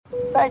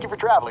Thank you for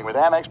traveling with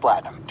Amex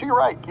Platinum. To your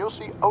right, you'll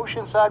see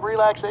oceanside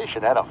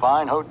relaxation at a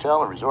fine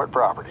hotel and resort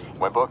property.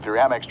 When booked through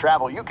Amex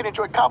Travel, you can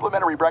enjoy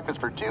complimentary breakfast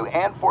for 2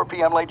 and 4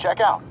 p.m. late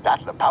checkout.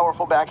 That's the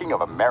powerful backing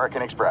of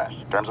American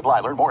Express. Terms apply.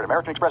 Learn more at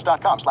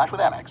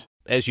americanexpress.com/withAmex.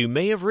 As you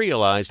may have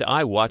realized,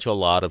 I watch a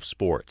lot of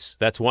sports.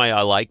 That's why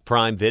I like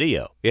Prime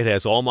Video. It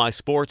has all my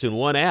sports in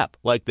one app,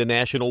 like the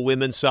National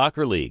Women's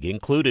Soccer League,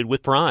 included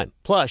with Prime.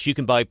 Plus, you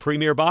can buy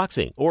Premier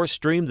Boxing or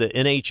stream the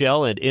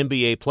NHL and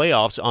NBA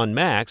playoffs on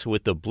Max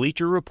with the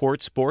Bleacher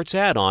Report Sports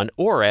add-on,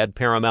 or add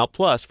Paramount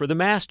Plus for the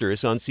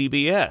Masters on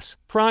CBS.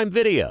 Prime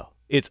Video.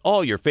 It's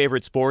all your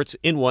favorite sports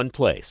in one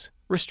place.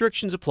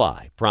 Restrictions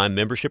apply. Prime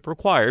membership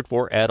required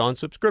for add-on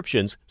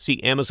subscriptions.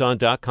 See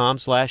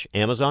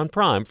Amazon.com/Amazon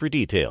Prime for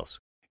details.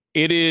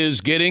 It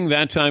is getting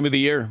that time of the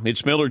year.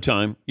 It's Miller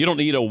time. You don't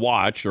need a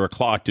watch or a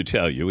clock to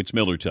tell you. It's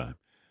Miller time.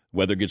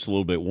 Weather gets a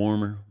little bit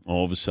warmer.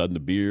 All of a sudden, the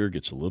beer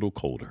gets a little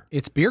colder.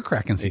 It's beer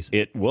cracking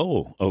season.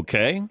 Whoa,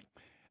 okay.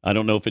 I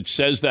don't know if it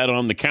says that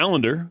on the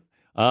calendar.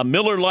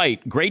 Miller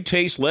Lite, great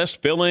taste, less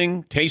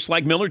filling, tastes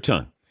like Miller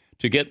time.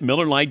 To get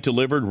Miller Lite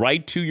delivered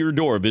right to your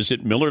door,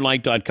 visit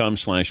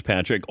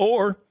MillerLite.com/Patrick,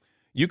 or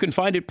you can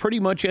find it pretty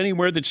much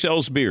anywhere that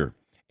sells beer.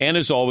 And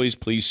as always,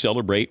 please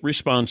celebrate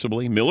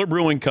responsibly. Miller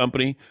Brewing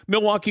Company,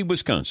 Milwaukee,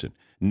 Wisconsin.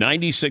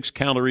 96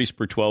 calories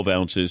per 12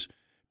 ounces.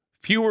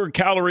 Fewer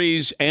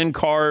calories and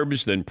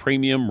carbs than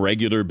premium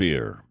regular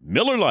beer.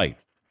 Miller Lite.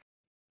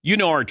 You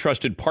know our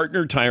trusted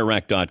partner,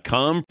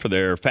 TireRack.com, for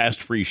their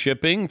fast, free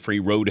shipping, free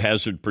road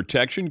hazard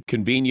protection,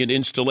 convenient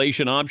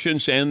installation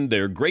options, and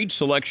their great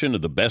selection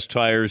of the best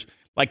tires,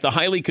 like the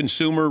highly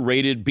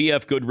consumer-rated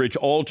BF Goodrich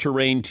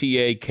All-Terrain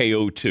TA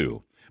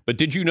KO2. But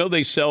did you know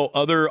they sell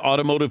other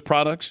automotive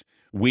products?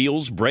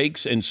 Wheels,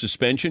 brakes, and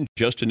suspension,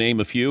 just to name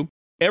a few.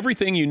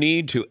 Everything you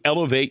need to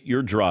elevate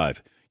your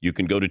drive. You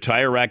can go to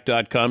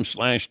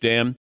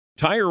TireRack.com/Dan.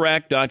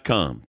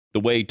 TireRack.com, the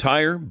way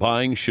tire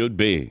buying should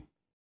be.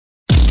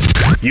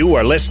 You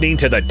are listening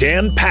to the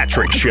Dan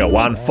Patrick Show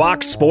on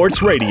Fox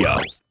Sports Radio.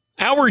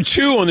 Hour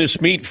 2 on this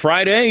Meat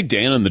Friday.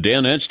 Dan and the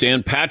Danettes,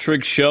 Dan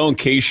Patrick Show. In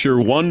case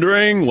you're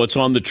wondering what's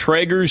on the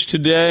Traegers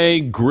today,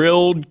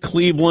 grilled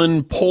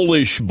Cleveland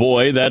Polish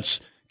boy.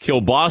 That's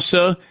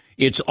kielbasa.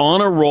 It's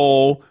on a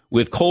roll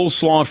with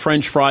coleslaw,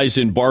 French fries,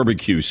 and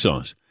barbecue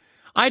sauce.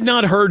 I'd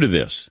not heard of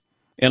this.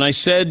 And I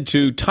said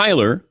to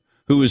Tyler,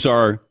 who is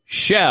our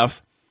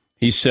chef,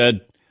 he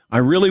said, I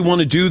really want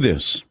to do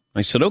this.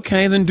 I said,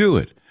 okay, then do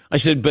it. I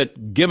said,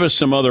 but give us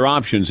some other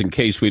options in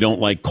case we don't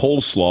like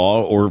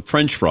coleslaw or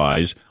French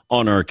fries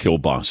on our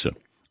kielbasa.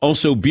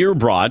 Also, beer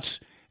brats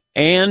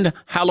and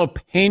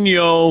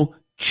jalapeno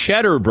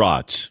cheddar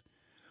brats.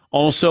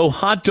 Also,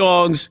 hot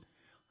dogs,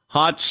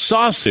 hot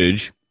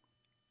sausage,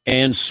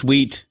 and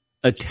sweet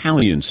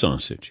Italian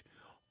sausage.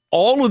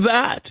 All of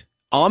that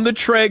on the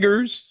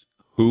Traegers.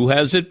 Who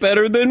has it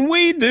better than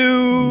we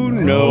do?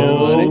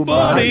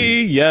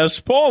 Nobody.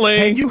 Yes, Paulie.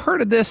 Hey, you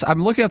heard of this?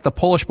 I'm looking at the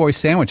Polish boy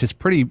sandwich. It's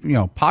pretty,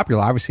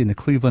 popular, obviously, in the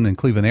Cleveland and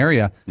Cleveland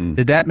area.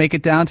 Did that make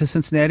it down to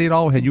Cincinnati at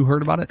all? Had you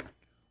heard about it?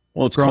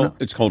 Well,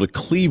 it's called a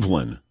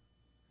Cleveland.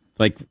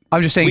 Like,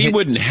 I'm just saying, we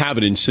wouldn't have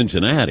it in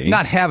Cincinnati.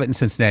 Not have it in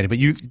Cincinnati, but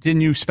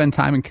didn't you spend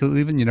time in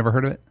Cleveland? You never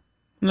heard of it?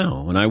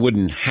 No, and I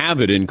wouldn't have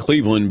it in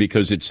Cleveland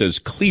because it says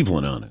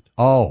Cleveland on it.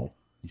 Oh,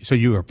 so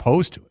you were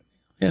opposed to it?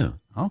 Yeah.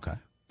 Okay.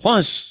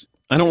 Plus,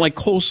 I don't like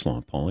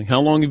coleslaw, Paulie. How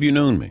long have you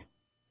known me?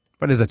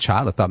 But as a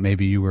child, I thought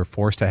maybe you were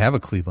forced to have a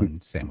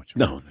Cleveland sandwich.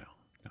 No.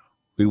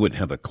 We wouldn't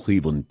have a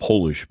Cleveland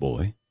Polish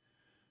boy.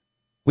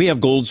 We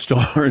have Gold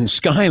Star and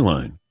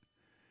Skyline.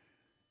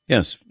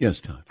 Yes,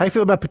 Todd. How do you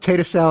feel about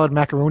potato salad,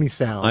 macaroni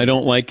salad? I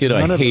don't like it.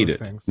 None I of hate those it.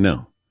 things.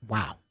 No.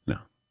 Wow. No.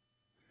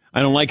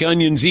 I don't like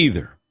onions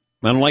either.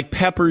 I don't like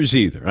peppers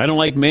either. I don't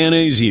like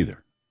mayonnaise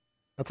either.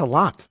 That's a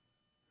lot.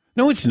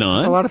 No, it's not.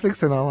 That's a lot of things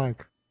that I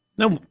like.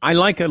 No, I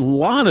like a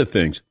lot of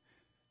things.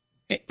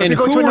 And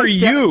who are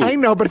you? I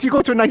know, but if you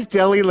go to a nice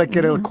deli, like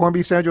get a corned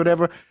beef sandwich or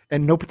whatever,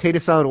 and no potato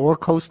salad or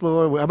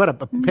coleslaw, how about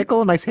a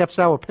pickle, a nice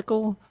half-sour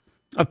pickle?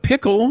 A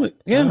pickle?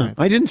 Yeah. Right.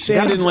 I didn't say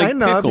I didn't like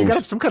pickles. I know. You got to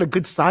have some kind of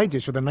good side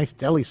dish with a nice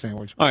deli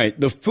sandwich. All right.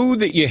 The food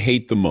that you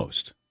hate the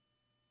most.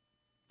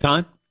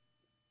 Todd?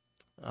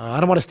 I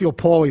don't want to steal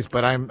Paulie's,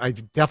 but I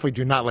definitely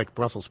do not like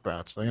Brussels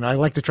sprouts. So, I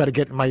like to try to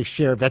get my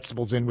share of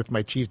vegetables in with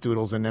my cheese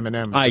doodles and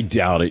M&Ms. I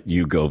doubt it.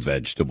 You go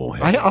vegetable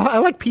heavy. I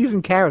like peas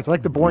and carrots. I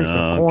like the boring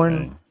stuff.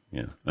 Corn.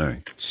 Yeah. All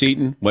right.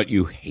 Seton, what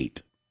you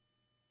hate?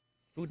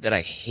 Food that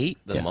I hate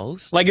the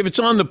most? Like if it's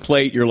on the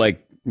plate, you're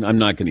like, I'm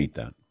not going to eat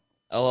that.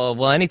 Oh,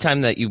 well,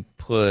 anytime that you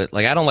put,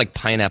 I don't like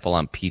pineapple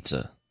on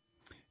pizza.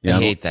 Yeah, I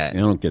hate that. I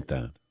don't get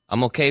that.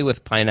 I'm okay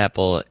with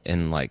pineapple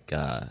in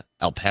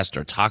al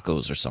pastor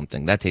tacos or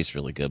something. That tastes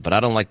really good, but I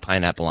don't like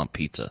pineapple on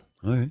pizza.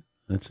 All right.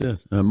 That's it.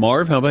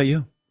 Marv, how about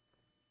you?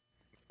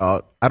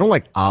 I don't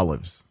like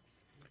olives.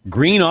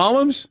 Green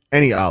olives?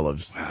 Any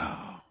olives.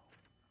 Wow.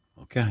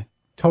 Okay.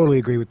 Totally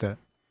agree with that.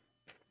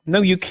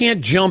 No, you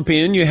can't jump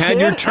in. You had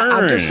your turn.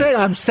 I'm just saying,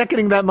 I'm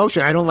seconding that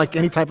motion. I don't like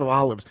any type of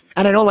olives.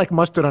 And I don't like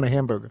mustard on a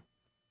hamburger.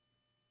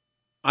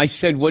 I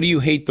said, what do you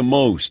hate the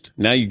most?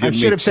 Now you give me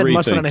I should have said three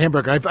mustard things. on a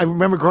hamburger. I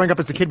remember growing up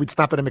as a kid, we'd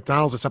stop at a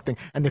McDonald's or something,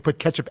 and they put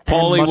ketchup and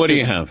Paulie, mustard. what do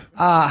you have?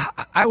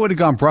 I would have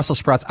gone Brussels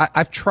sprouts.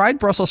 I've tried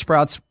Brussels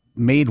sprouts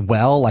made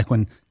well, like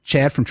when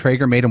Chad from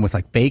Traeger made them with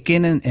like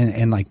bacon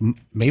and like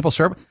maple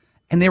syrup,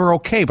 and they were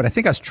okay. But I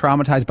think I was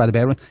traumatized by the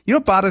bad one. You know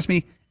what bothers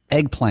me?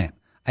 Eggplant.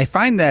 I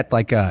find that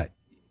like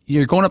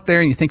you're going up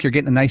there and you think you're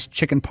getting a nice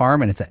chicken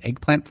parm, and it's an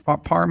eggplant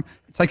parm.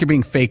 It's like you're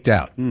being faked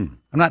out. I'm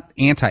not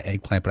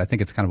anti-eggplant, but I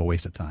think it's kind of a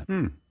waste of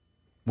time.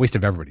 Waste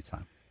of everybody's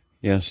time.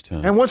 Yes,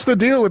 Tom. And what's the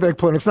deal with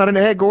eggplant? It's not an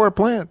egg or a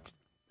plant.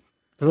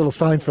 It's a little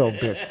Seinfeld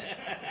bit.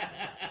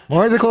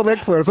 Why is it called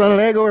eggplant? It's not an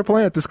egg or a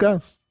plant.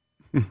 Discuss.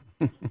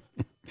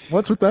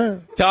 What's with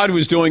that? Todd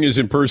was doing his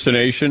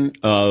impersonation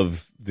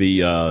of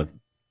the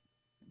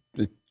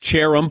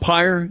chair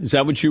umpire. Is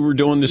that what you were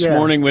doing this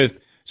morning with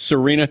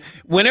Serena?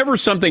 Whenever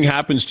something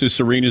happens to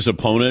Serena's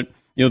opponent,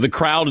 the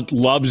crowd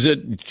loves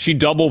it. She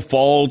double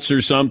faults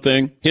or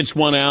something, hits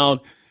one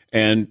out,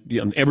 and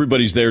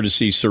everybody's there to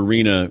see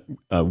Serena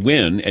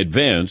win,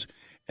 advance.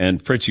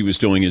 And Fritzy was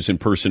doing his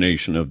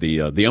impersonation of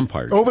the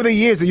umpire. Over the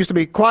years, it used to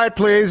be quiet,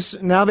 please.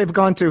 Now they've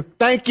gone to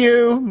thank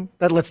you.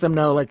 That lets them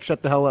know, like,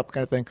 shut the hell up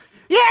kind of thing.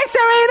 Yes,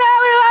 Serena,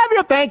 we love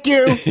you. Thank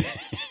you.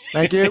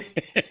 Thank you.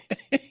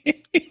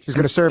 She's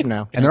going to serve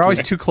now. And they're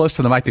always too close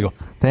to the mic to go,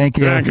 thank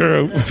you. Thank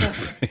you.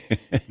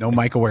 No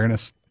mic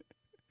awareness.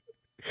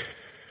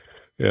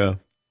 Yeah.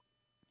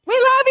 We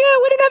love you.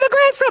 Win another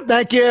Grand Slam.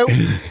 Thank you.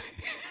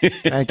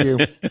 Thank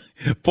you.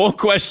 Full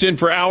question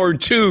for hour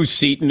 2,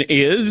 Seton,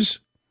 is?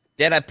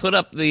 Dad, I put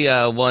up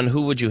the one.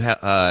 Who would you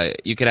have?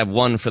 You could have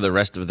one for the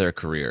rest of their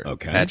career.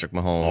 Okay. Patrick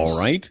Mahomes. All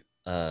right.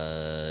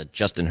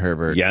 Justin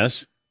Herbert.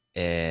 Yes.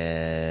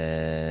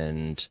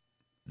 And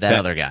that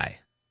other guy.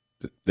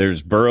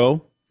 There's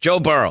Burrow.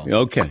 Joe Burrow.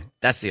 Okay.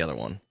 That's the other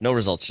one. No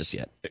results just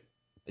yet.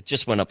 It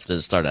just went up to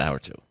the start of hour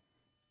 2.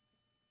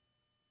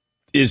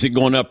 Is it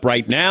going up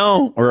right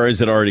now, or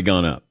has it already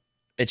gone up?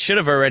 It should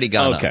have already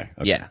gone up. Okay.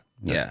 Yeah.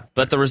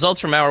 But the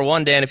results from hour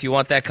 1, Dan, if you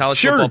want that, college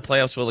Sure. football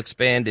playoffs will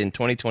expand in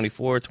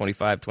 2024,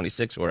 25,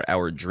 26, or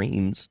our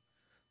dreams.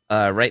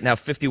 Right now,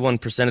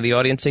 51% of the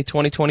audience say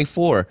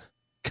 2024.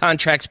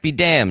 Contracts be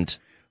damned.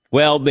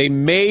 Well, they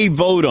may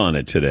vote on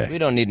it today. We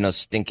don't need no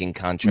stinking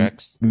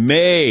contracts.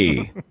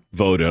 May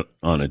vote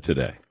on it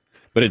today.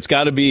 But it's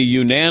got to be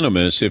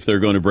unanimous if they're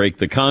going to break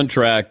the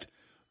contract.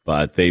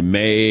 But they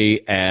may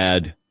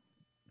add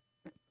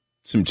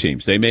some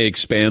teams. They may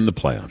expand the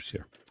playoffs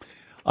here.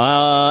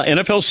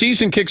 NFL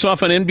season kicks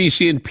off on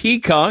NBC and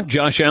Peacock.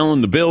 Josh Allen,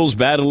 the Bills,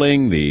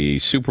 battling the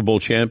Super Bowl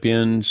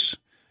champions,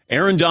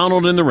 Aaron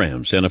Donald and the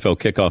Rams. NFL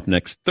kickoff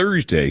next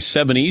Thursday,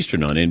 7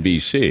 Eastern on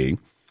NBC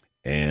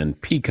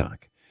and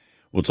Peacock.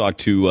 We'll talk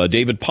to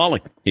David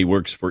Pollack. He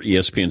works for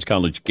ESPN's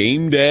College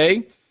Game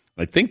Day.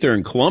 I think they're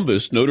in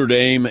Columbus, Notre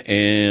Dame,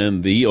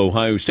 and the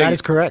Ohio State. That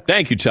is correct.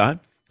 Thank you, Todd.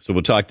 So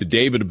we'll talk to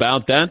David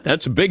about that.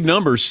 That's a big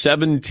number,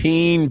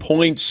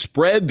 17-point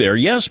spread there.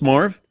 Yes,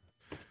 Marv?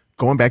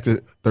 Going back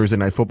to Thursday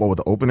Night Football with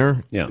the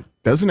opener,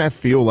 doesn't that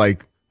feel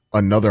like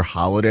another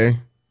holiday?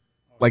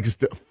 Like it's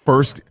the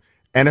first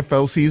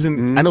NFL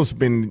season. I know it's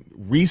been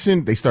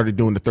recent. They started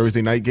doing the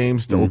Thursday night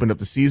games to open up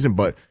the season,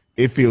 but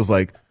it feels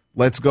like,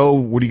 let's go.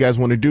 What do you guys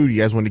want to do? Do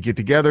you guys want to get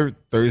together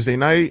Thursday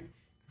night,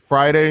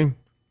 Friday,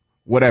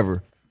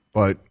 whatever?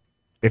 But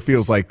it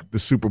feels like the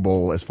Super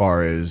Bowl as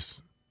far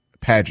as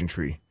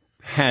pageantry.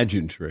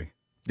 Pageantry.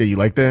 Yeah, you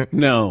like that?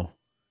 No.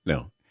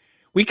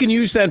 We can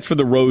use that for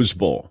the Rose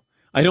Bowl.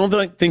 I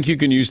don't think you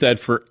can use that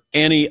for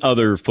any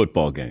other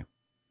football game,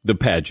 the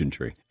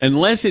pageantry.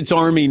 Unless it's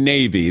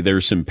Army-Navy,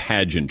 there's some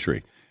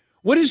pageantry.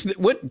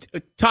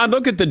 Todd,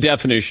 look at the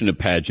definition of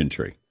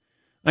pageantry.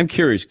 I'm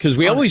curious, because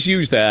we always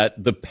use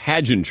that, the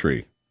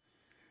pageantry.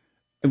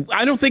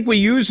 I don't think we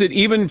use it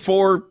even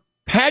for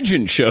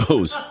pageant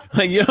shows.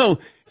 Like,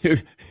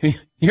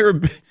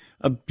 you're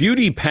a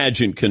beauty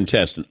pageant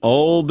contestant.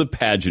 Oh, the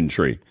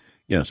pageantry.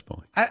 Yes,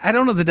 Paul. I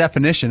don't know the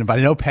definition, but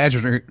I know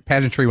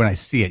pageantry when I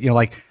see it.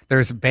 Like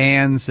there's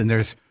bands and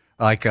there's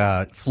like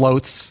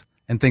floats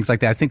and things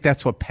like that. I think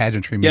that's what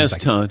pageantry means. Yes,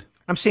 Todd.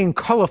 I'm seeing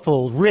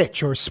colorful,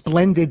 rich, or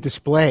splendid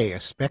display, a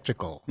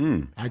spectacle,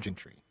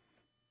 pageantry.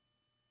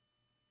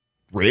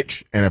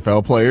 Rich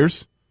NFL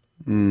players.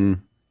 The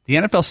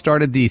NFL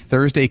started the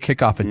Thursday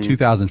kickoff in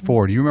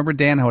 2004. Do you remember,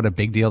 Dan, what a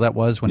big deal that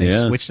was when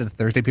they switched to the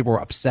Thursday? People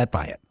were upset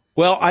by it.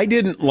 Well, I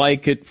didn't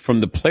like it from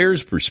the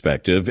players'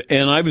 perspective,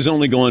 and I was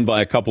only going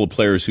by a couple of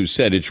players who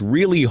said it's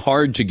really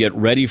hard to get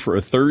ready for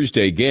a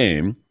Thursday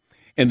game,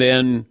 and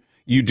then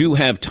you do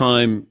have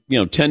time,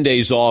 10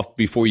 days off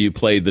before you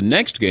play the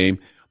next game,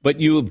 but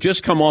you have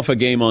just come off a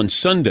game on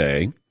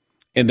Sunday,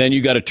 and then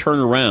you got to turn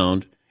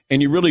around,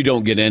 and you really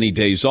don't get any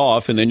days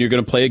off, and then you're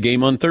going to play a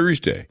game on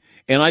Thursday.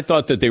 And I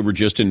thought that they were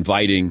just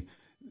inviting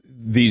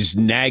these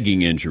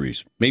nagging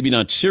injuries, maybe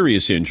not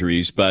serious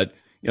injuries, but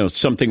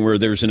something where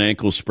there's an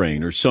ankle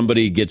sprain or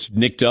somebody gets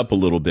nicked up a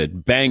little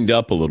bit, banged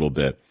up a little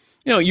bit.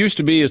 It used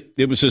to be,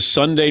 it was a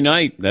Sunday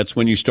night. That's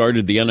when you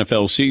started the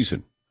NFL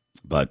season.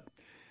 But,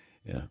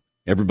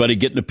 Everybody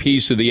getting a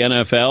piece of the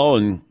NFL,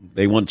 and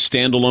they want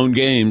standalone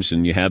games,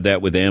 and you have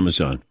that with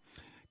Amazon.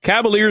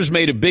 Cavaliers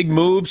made a big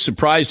move,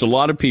 surprised a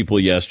lot of people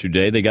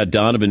yesterday. They got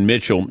Donovan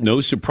Mitchell.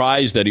 No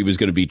surprise that he was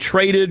going to be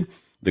traded.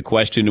 The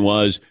question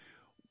was,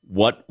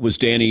 what was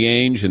Danny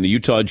Ainge and the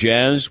Utah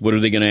Jazz? What are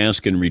they going to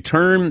ask in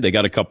return? They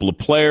got a couple of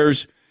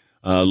players.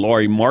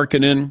 Lauri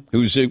Markkanen,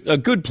 who's a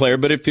good player,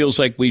 but it feels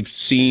like we've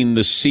seen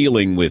the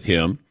ceiling with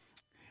him.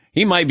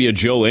 He might be a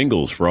Joe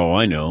Ingles, for all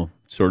I know,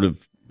 sort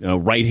of a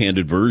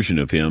right-handed version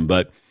of him.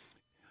 But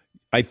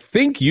I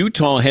think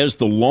Utah has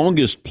the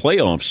longest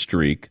playoff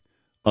streak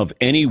of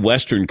any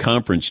Western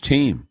Conference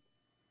team.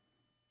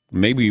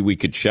 Maybe we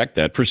could check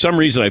that. For some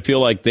reason, I feel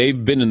like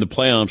they've been in the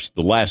playoffs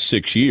the last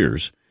 6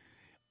 years.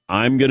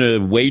 I'm going to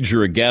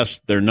wager a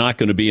guess they're not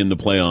going to be in the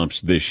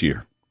playoffs this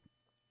year.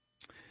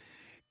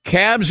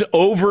 Cavs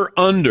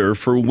over-under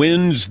for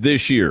wins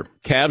this year.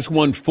 Cavs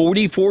won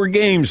 44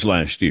 games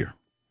last year.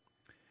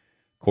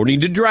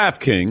 According to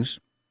DraftKings,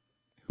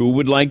 who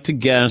would like to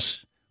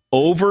guess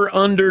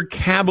over-under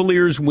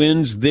Cavaliers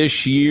wins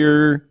this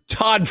year?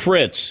 Todd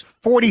Fritz.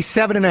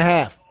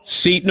 47.5.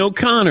 Seton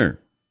O'Connor.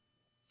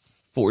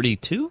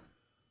 42?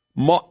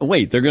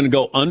 Wait, they're going to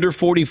go under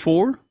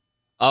 44?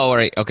 Oh, all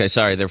right. Okay,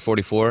 sorry. They're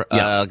 44.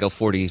 Yeah. I'll go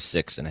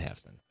 46 and a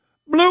half then.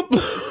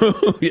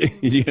 Bloop.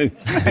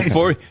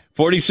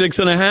 46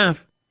 and a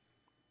half.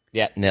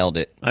 Yeah, nailed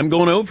it. I'm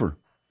going over.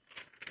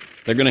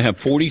 They're going to have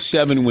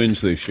 47 wins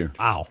this year.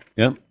 Wow.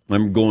 Yep.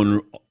 I'm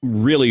going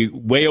really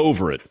way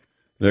over it.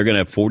 They're going to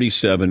have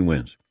 47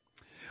 wins.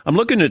 I'm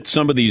looking at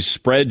some of these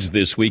spreads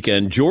this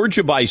weekend.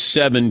 Georgia by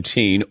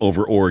 17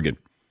 over Oregon.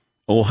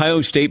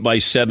 Ohio State by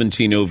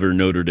 17 over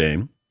Notre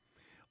Dame.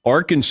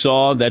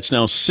 Arkansas, that's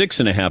now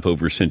 6.5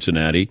 over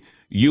Cincinnati.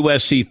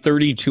 USC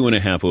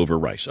 32.5 over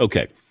Rice.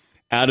 Okay.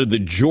 Out of the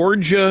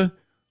Georgia,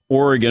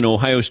 Oregon,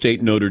 Ohio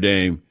State, Notre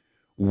Dame,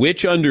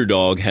 which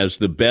underdog has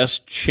the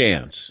best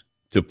chance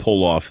to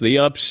pull off the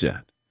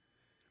upset?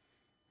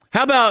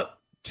 How about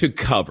to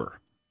cover?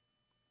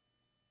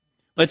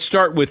 Let's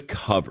start with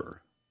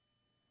cover.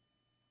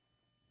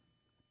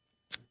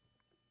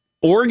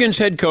 Oregon's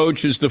head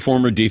coach is the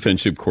former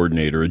defensive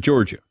coordinator at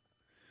Georgia.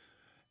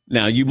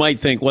 Now, you might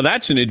think, well,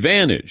 that's an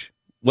advantage.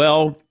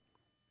 Well,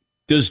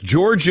 does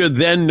Georgia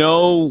then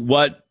know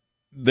what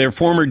their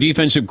former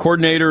defensive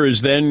coordinator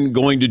is then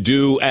going to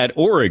do at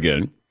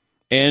Oregon?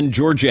 And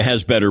Georgia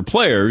has better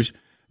players.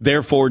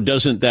 Therefore,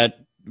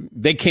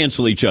 they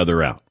cancel each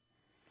other out.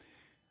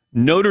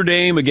 Notre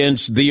Dame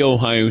against the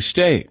Ohio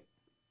State.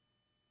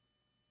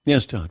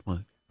 Yes, Todd, what?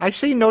 I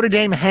see Notre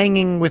Dame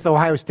hanging with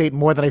Ohio State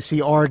more than I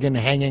see Oregon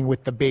hanging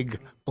with the big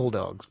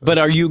Bulldogs. But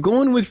are you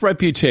going with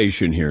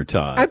reputation here,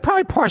 Todd? I'd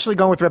probably partially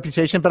going with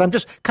reputation, but I'm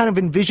just kind of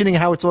envisioning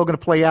how it's all going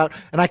to play out.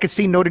 And I could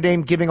see Notre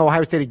Dame giving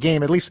Ohio State a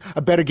game, at least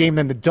a better game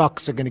than the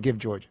Ducks are going to give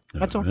Georgia.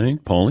 That's all.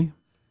 Right, Paulie?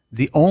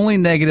 The only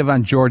negative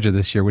on Georgia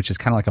this year, which is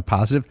kind of like a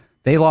positive,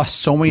 they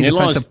lost so many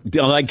defensive.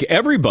 Lost, like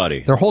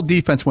everybody. Their whole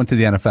defense went to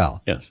the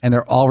NFL. Yes. And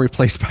they're all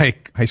replaced by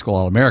high school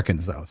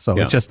All-Americans, though. So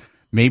it's just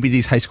maybe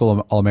these high school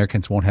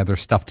All-Americans won't have their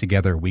stuff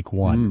together week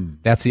one.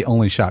 That's the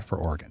only shot for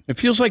Oregon. It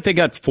feels like they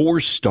got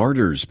 4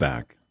 starters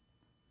back.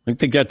 I think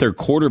they got their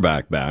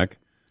quarterback back.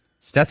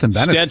 Stetson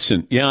Bennett.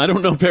 Stetson. Yeah, I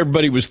don't know if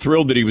everybody was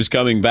thrilled that he was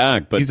coming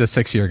back, but he's a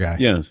 6-year guy.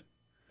 Yes.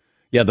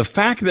 Yeah, the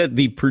fact that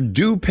the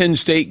Purdue-Penn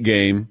State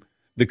game,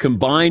 the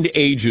combined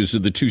ages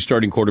of the 2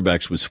 starting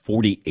quarterbacks was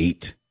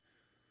 48.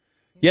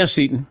 Yes,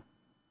 Eaton.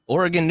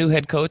 Oregon new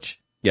head coach?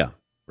 Yeah.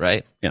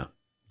 Right? Yeah.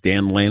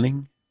 Dan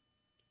Lanning.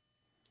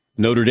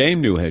 Notre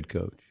Dame new head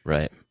coach.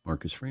 Right.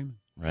 Marcus Freeman.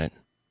 Right.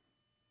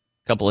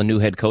 Couple of new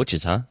head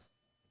coaches, huh?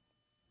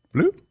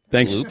 Bloop.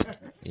 Thanks. Bloop.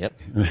 Yep.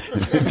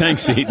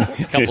 Thanks, Eaton.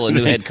 Couple of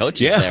new head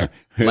coaches there.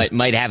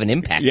 Might have an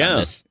impact on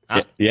this.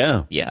 Huh?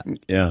 Yeah. Yeah.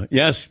 Yeah.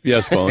 Yes,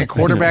 Paul. And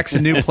quarterbacks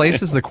in new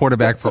places. The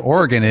quarterback for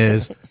Oregon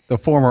is the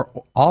former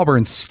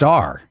Auburn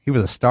star. He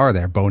was a star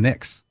there, Bo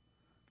Nix.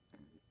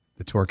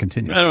 The tour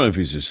continues. I don't know if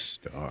he's a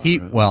star.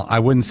 Well, I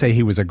wouldn't say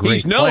he was a great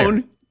He's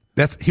known.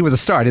 Player. He was a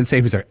star. I didn't say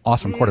he was an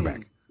awesome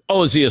quarterback.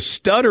 Oh, is he a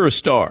stud or a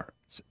star?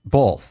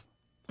 Both.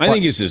 I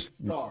think he's a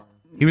star.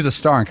 He was a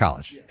star in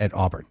college at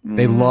Auburn.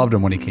 They loved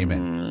him when he came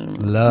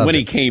in. When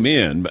he came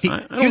in, but I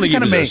don't think he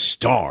was a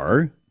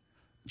star.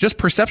 Just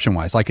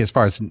perception-wise, like as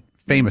far as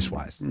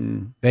famous-wise.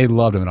 They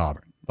loved him in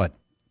Auburn, but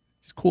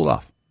he's cooled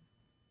off.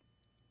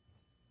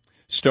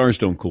 Stars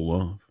don't cool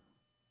off.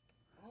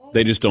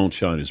 They just don't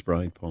shine as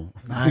bright, Paul.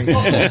 Nice.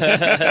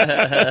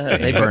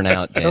 They burn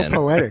out, Dan. So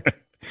poetic.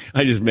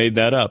 I just made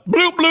that up.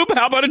 Bloop, bloop.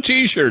 How about a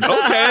T-shirt?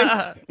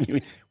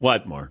 Okay.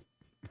 What, Marv?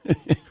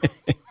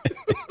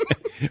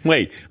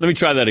 Wait, let me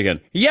try that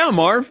again. Yeah,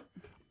 Marv.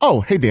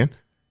 Oh, hey, Dan.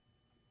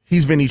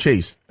 He's Vinny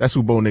Chase. That's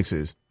who Bo Nix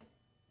is.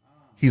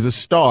 He's a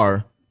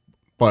star,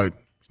 but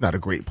he's not a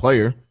great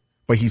player,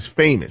 but he's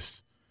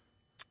famous.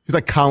 He's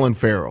like Colin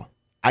Farrell.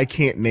 I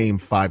can't name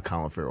 5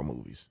 Colin Farrell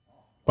movies,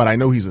 but I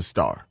know he's a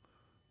star.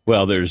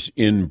 Well, there's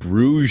In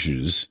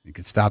Bruges. You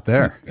could stop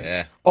there.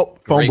 Yeah. Oh,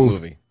 Phone Great Booth.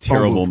 movie.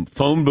 Terrible.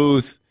 Phone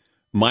Booth.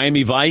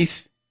 Miami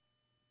Vice.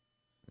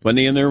 Wasn't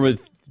he in there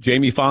with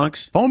Jamie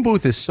Foxx? Phone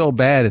Booth is so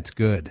bad, it's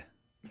good.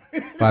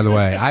 By the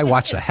way, I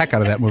watch the heck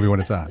out of that movie when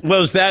it's on.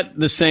 Well, is that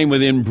the same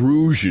with In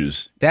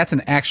Bruges? That's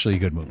an actually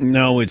good movie.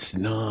 No, it's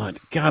not.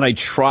 God, I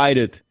tried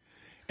it.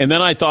 And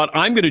then I thought,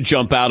 I'm going to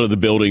jump out of the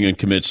building and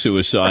commit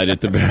suicide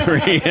at the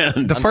very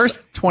end. The first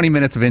 20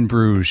 minutes of In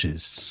Bruges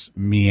is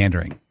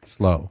meandering,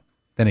 slow.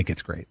 Then it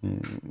gets great.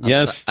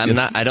 Yes.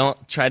 I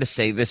don't try to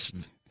say this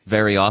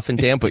very often,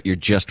 Dan, but you're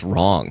just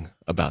wrong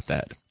about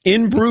that.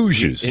 In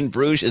Bruges. In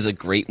Bruges is a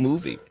great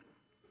movie.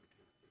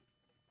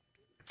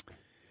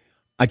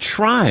 I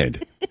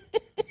tried.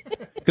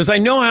 Because I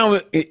know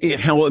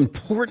how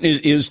important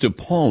it is to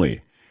Paulie.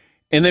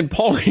 And then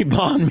Paulie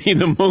bought me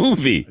the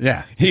movie.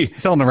 Yeah. It's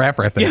still in the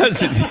wrapper, I think.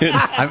 Yes, it did.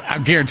 I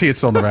guarantee it's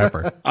still in the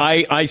wrapper.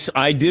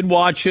 I did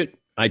watch it.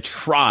 I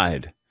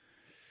tried.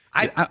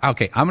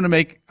 Okay, I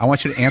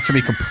want you to answer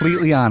me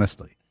completely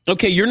honestly.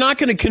 Okay, you're not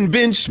going to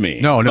convince me.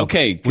 No.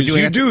 Okay, because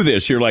you do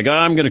this. You're like,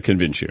 I'm going to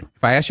convince you.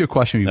 If I ask you a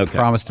question, you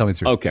promise to tell me the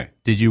truth. Okay.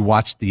 Did you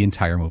watch the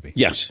entire movie?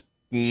 Yes.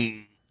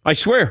 I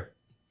swear.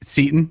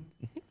 Seton?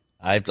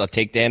 I'll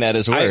take Dan at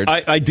his word.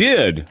 I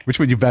did. Which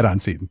would you bet on,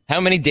 Seton?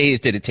 How many days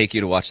did it take you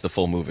to watch the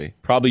full movie?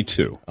 Probably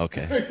 2.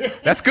 Okay.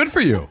 That's good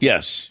for you.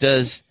 Yes.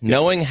 Does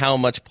knowing how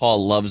much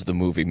Paul loves the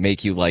movie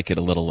make you like it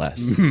a little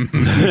less?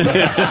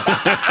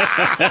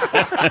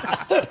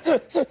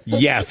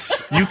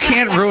 Yes. You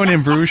can't ruin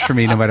In Bruges for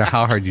me no matter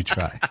how hard you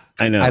try.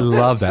 I know. I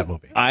love that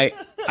movie.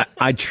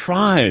 I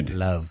tried.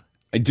 Love.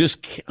 I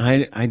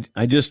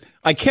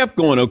kept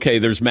going, okay,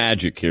 there's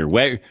magic here.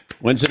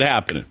 When's it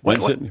happening?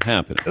 When's it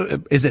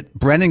happening? Is it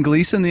Brendan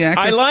Gleeson, the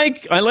actor? I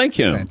like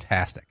him.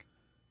 Fantastic.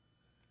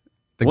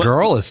 The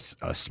girl is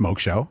a smoke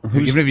show. I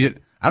don't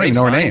even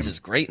know her name. Fiennes is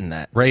great in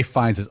that. Ray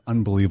Fiennes is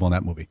unbelievable in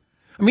that movie.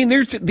 I mean,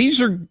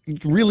 these are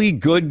really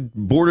good,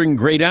 bordering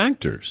great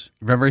actors.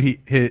 Remember,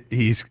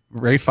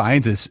 Ray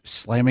Fiennes is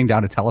slamming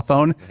down a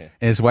telephone, and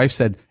his wife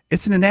said,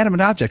 "It's an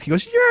inanimate object." He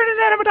goes, "You're an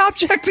inanimate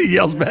object." He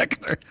yells back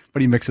at her,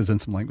 but he mixes in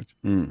some language.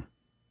 He's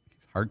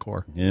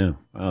hardcore. Yeah.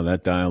 Wow,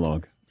 that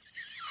dialogue.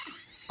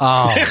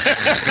 Oh,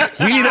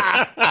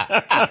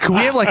 could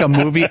we have like a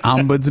movie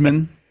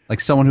ombudsman,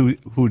 like someone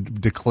who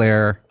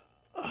declare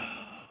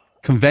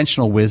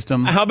conventional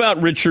wisdom? How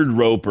about Richard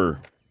Roeper?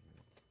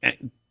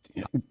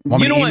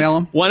 Want me to email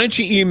him? Why don't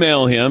you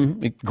email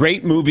him?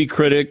 Great movie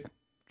critic,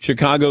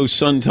 Chicago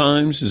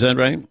Sun-Times. Is that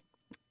right?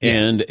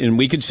 Yeah. And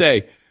we could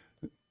say,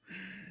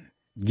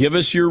 give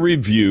us your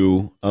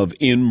review of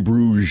In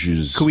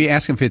Bruges. Could we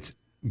ask him if it's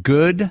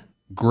good,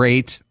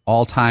 great,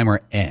 all time,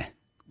 or eh?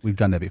 We've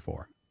done that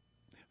before.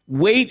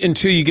 Wait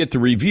until you get the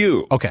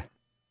review. Okay.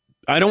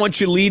 I don't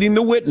want you leading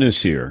the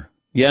witness here.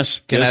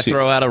 Yes. Can I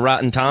throw out a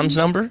Rotten Tom's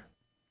number?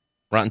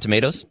 Rotten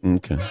Tomatoes?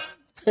 Okay.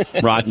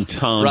 Rotten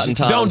Toms. Rotten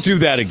Toms. Don't do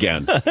that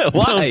again. Why?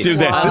 Don't do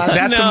that.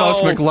 That's the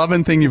most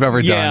McLovin thing you've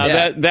ever done.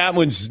 Yeah, that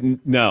one's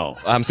no.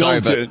 I'm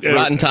sorry, but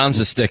Rotten Toms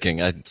is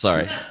sticking. I'm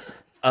sorry.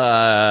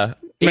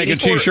 Make a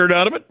T-shirt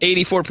out of it?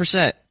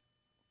 84%.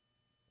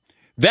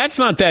 That's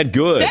not that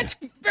good. That's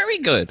very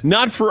good.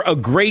 Not for a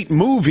great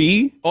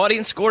movie.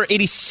 Audience score,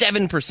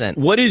 87%.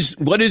 What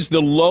is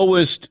the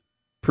lowest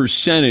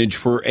percentage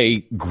for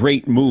a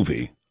great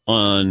movie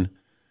on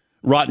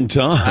Rotten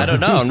Toms? I don't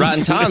know. On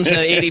Rotten Toms,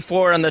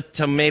 84 on the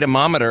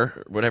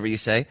tomatometer, whatever you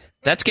say.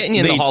 That's getting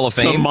you in the Hall of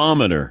Fame.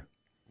 Thermometer.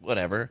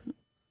 Whatever.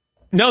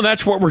 No,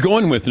 that's what we're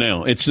going with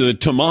now. It's a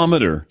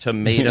thermometer.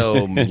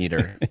 Tomato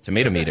meter.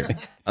 Tomato meter.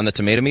 On the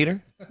tomato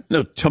meter?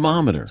 No,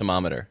 thermometer.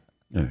 Thermometer.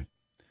 All right.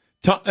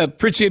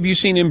 Fritzy, have you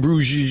seen In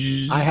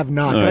Bruges? I have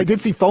not, but I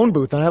did see Phone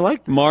Booth, and I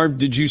liked it. Marv,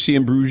 did you see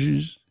In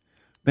Bruges?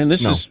 Man,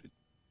 this is...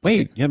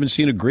 Wait, you haven't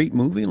seen a great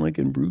movie like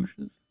In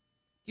Bruges?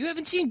 You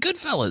haven't seen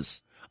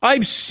Goodfellas.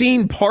 I've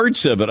seen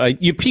parts of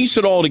it. You piece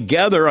it all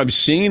together. I've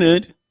seen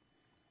it.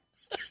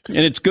 And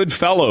it's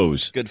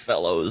Goodfellows.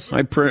 Goodfellows.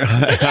 I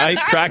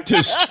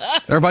practice.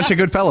 There are a bunch of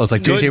good fellows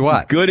like J.J.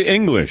 Watt. Good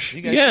English.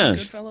 You guys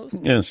Yes. seen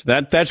Goodfellas? Yes.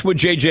 That's what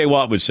J.J.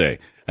 Watt would say.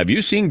 Have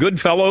you seen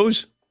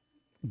Goodfellows?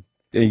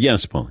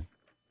 Yes, Paul.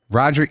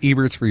 Roger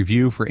Ebert's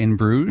review for In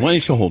Bruges. Why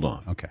don't you hold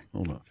on? Okay.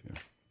 Hold on.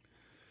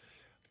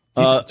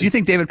 Yeah. Do you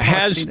think David Pollack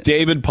has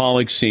David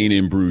Pollack seen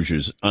In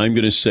Bruges? I'm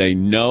going to say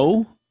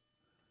no.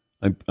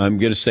 I'm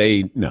going to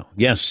say no.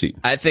 Yes, see.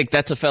 I think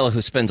that's a fellow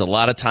who spends a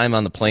lot of time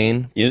on the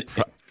plane.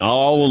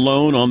 All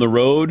alone on the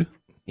road?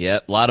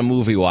 Yep, a lot of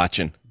movie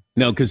watching.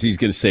 No, because he's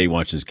going to say he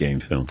watches game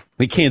film.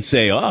 He can't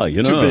say,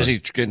 Too busy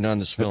getting on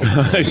this film.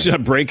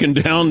 breaking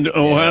down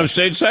Ohio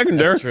State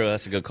secondary. That's true.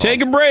 That's a good call.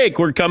 Take a break.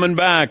 We're coming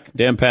back.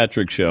 Dan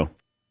Patrick Show.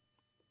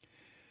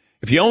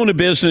 If you own a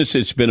business,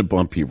 it's been a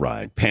bumpy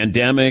ride.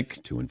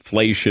 Pandemic to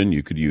inflation,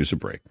 you could use a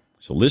break.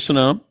 So listen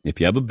up. If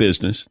you have a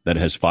business that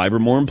has 5 or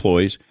more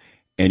employees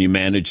and you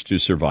manage to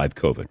survive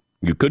COVID,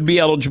 you could be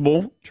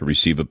eligible to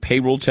receive a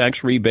payroll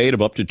tax rebate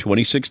of up to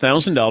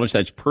 $26,000.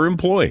 That's per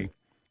employee,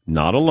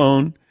 not a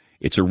loan.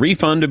 It's a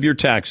refund of your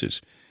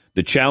taxes.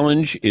 The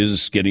challenge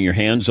is getting your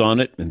hands on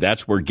it, and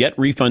that's where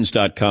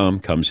GetRefunds.com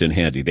comes in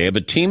handy. They have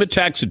a team of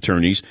tax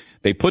attorneys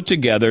they put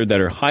together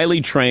that are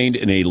highly trained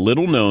in a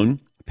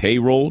little-known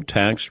payroll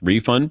tax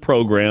refund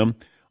program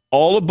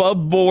all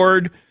above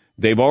board.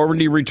 They've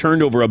already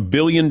returned over $1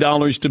 billion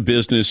to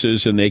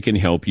businesses, and they can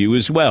help you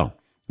as well.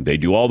 They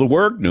do all the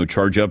work, no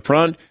charge up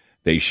front.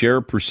 They share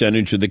a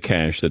percentage of the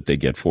cash that they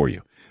get for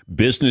you.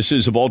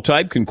 Businesses of all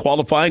type can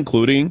qualify,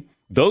 including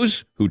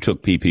those who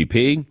took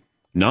PPP,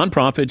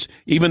 nonprofits,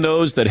 even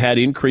those that had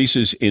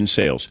increases in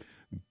sales.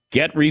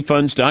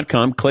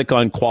 GetRefunds.com, click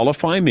on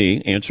Qualify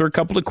Me, answer a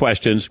couple of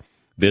questions.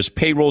 This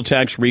payroll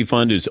tax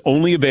refund is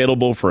only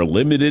available for a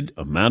limited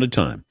amount of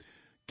time.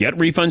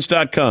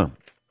 GetRefunds.com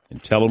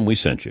and tell them we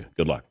sent you.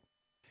 Good luck.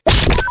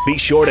 Be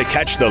sure to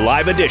catch the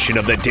live edition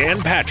of the Dan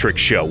Patrick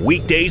Show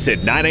weekdays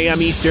at 9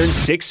 a.m. Eastern,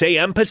 6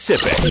 a.m.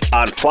 Pacific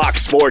on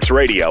Fox Sports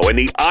Radio and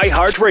the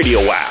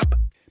iHeartRadio app.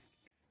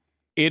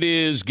 It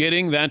is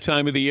getting that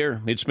time of the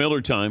year. It's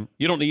Miller time.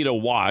 You don't need a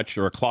watch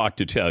or a clock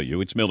to tell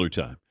you. It's Miller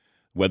time.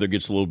 Weather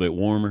gets a little bit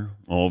warmer.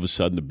 All of a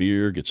sudden, the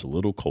beer gets a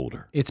little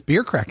colder. It's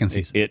beer cracking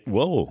season.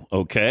 Whoa,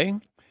 okay.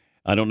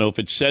 I don't know if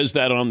it says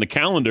that on the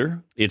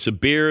calendar. It's a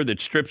beer that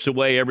strips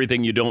away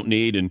everything you don't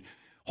need and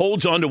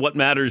holds on to what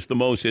matters the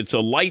most. It's a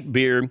light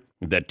beer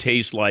that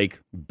tastes like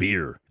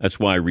beer. That's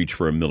why I reach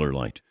for a Miller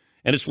Lite.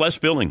 And it's less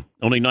filling,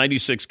 only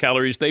 96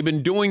 calories. They've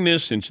been doing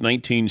this since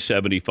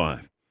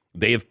 1975.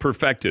 They have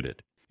perfected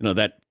it. You know,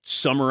 that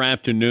summer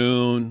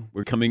afternoon,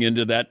 we're coming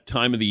into that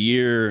time of the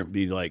year,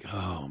 be like,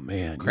 oh,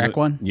 man. Crack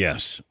one?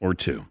 Yes, or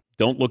two.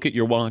 Don't look at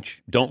your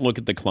watch. Don't look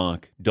at the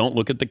clock. Don't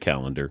look at the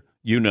calendar.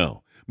 You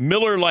know.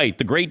 Miller Lite,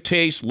 the great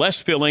taste, less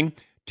filling,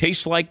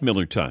 tastes like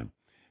Miller time.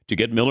 To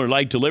get Miller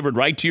Lite delivered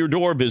right to your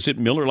door, visit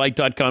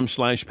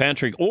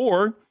MillerLite.com/Patrick,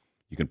 or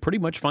you can pretty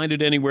much find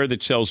it anywhere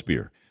that sells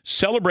beer.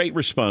 Celebrate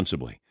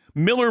responsibly.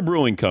 Miller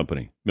Brewing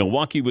Company,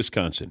 Milwaukee,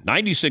 Wisconsin.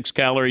 96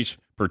 calories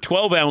per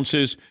 12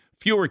 ounces,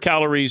 fewer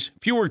calories,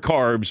 fewer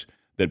carbs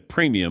than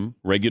premium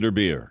regular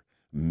beer.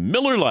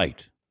 Miller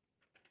Lite.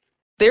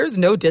 There's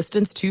no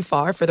distance too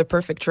far for the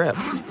perfect trip.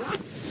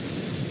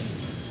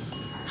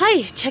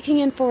 Hi, checking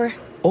in for...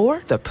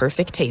 Or the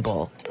perfect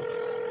table.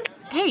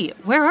 Hey,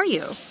 where are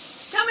you?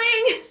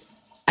 Coming!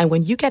 And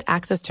when you get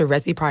access to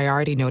Resi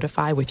Priority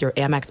Notify with your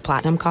Amex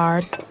Platinum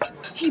card...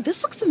 Hey,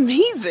 this looks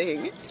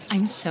amazing.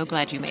 I'm so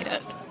glad you made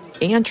it.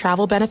 And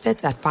travel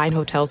benefits at fine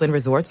hotels and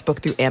resorts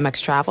booked through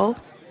Amex Travel,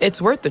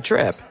 it's worth the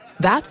trip.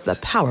 That's the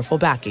powerful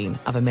backing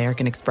of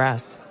American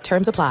Express.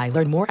 Terms apply.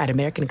 Learn more at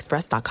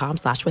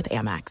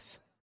americanexpress.com/withAmex.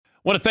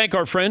 Want to thank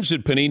our friends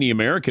at Panini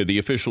America, the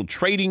official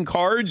trading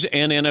cards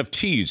and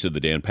NFTs of the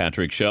Dan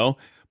Patrick Show.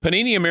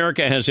 Panini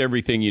America has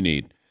everything you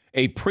need.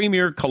 A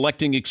premier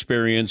collecting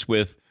experience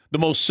with the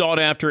most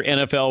sought-after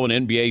NFL and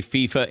NBA,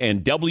 FIFA,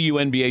 and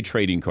WNBA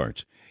trading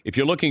cards. If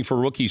you're looking for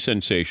rookie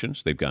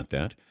sensations, they've got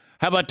that.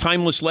 How about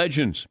timeless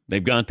legends?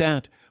 They've got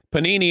that.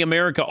 Panini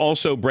America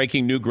also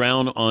breaking new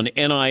ground on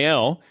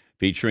NIL,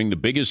 featuring the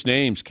biggest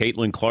names.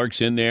 Caitlin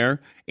Clark's in there,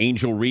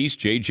 Angel Reese,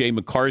 J.J.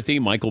 McCarthy,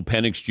 Michael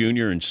Penix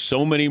Jr., and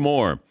so many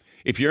more.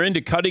 If you're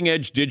into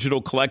cutting-edge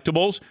digital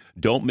collectibles,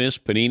 don't miss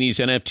Panini's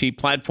NFT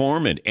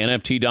platform at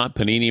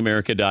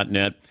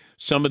nft.paniniamerica.net.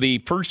 Some of the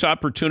first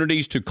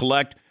opportunities to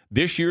collect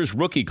this year's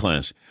rookie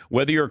class.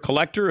 Whether you're a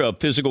collector of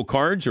physical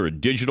cards or a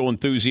digital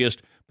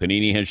enthusiast,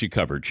 Panini has you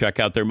covered. Check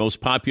out their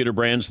most popular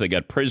brands. They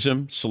got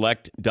Prism,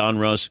 Select,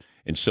 Donruss,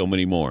 and so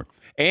many more.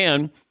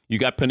 And you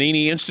got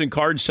Panini Instant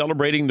Cards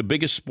celebrating the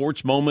biggest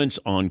sports moments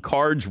on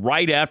cards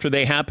right after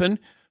they happen,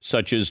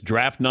 such as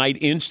Draft Night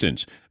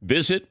Instants.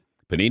 Visit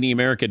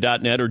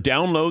PaniniAmerica.net or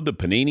download the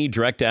Panini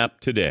Direct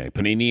app today.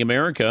 Panini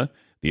America,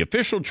 the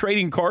official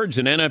trading cards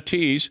and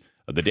NFTs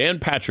of the Dan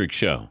Patrick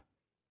Show.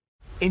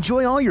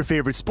 Enjoy all your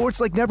favorite sports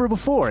like never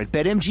before at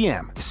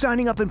BetMGM.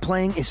 Signing up and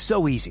playing is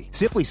so easy.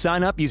 Simply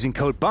sign up using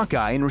code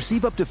Buckeye and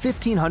receive up to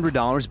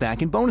 $1,500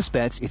 back in bonus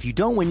bets if you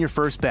don't win your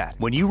first bet.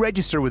 When you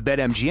register with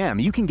BetMGM,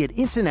 you can get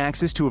instant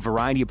access to a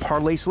variety of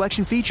parlay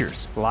selection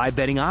features, live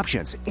betting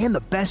options, and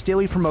the best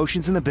daily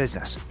promotions in the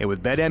business. And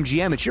with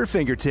BetMGM at your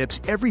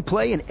fingertips, every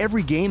play and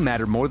every game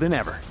matter more than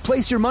ever.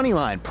 Place your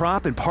moneyline,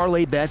 prop, and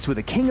parlay bets with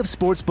the king of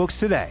sportsbooks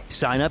today.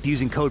 Sign up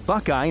using code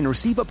Buckeye and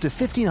receive up to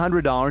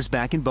 $1,500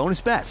 back in bonus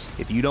bets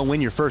if you don't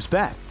win your first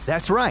bet.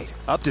 That's right,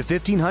 up to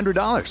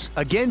 $1,500.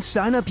 Again,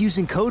 sign up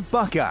using code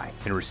Buckeye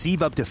and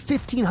receive up to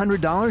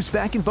 $1,500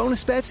 back in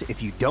bonus bets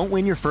if you don't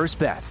win your first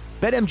bet.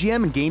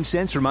 BetMGM and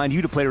GameSense remind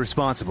you to play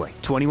responsibly.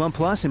 21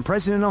 plus and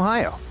present in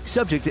Ohio.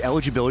 Subject to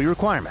eligibility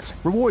requirements.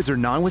 Rewards are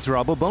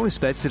non-withdrawable bonus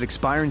bets that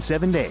expire in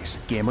 7 days.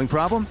 Gambling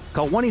problem?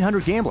 Call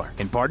 1-800-GAMBLER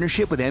in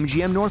partnership with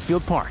MGM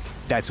Northfield Park.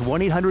 That's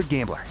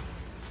 1-800-GAMBLER.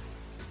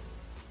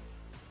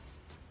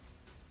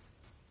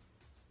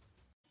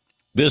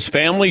 This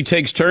family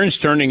takes turns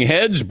turning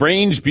heads,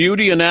 brains,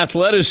 beauty, and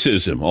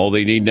athleticism. All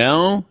they need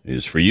now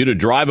is for you to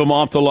drive them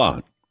off the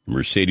lot.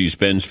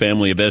 Mercedes-Benz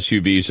family of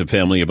SUVs, a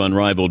family of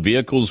unrivaled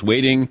vehicles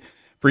waiting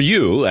for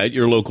you at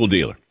your local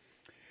dealer.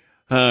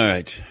 All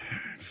right.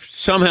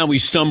 Somehow we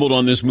stumbled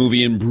on this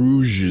movie in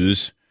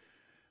Bruges.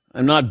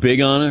 I'm not big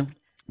on it,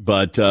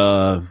 but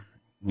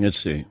let's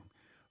see.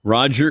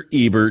 Roger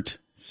Ebert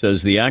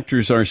says the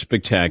actors are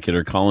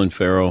spectacular. Colin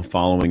Farrell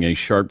following a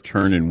sharp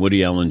turn in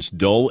Woody Allen's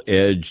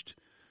dull-edged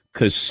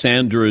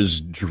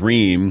Cassandra's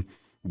dream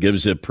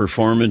gives a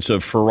performance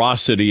of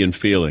ferocity and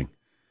feeling.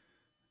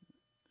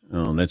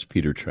 Oh, that's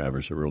Peter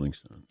Travers, a Rolling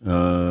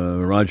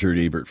Stone. Roger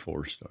Ebert,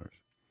 4 stars.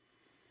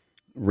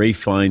 Ray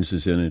Fiennes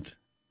is in it.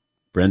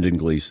 Brendan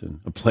Gleeson,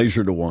 a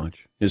pleasure to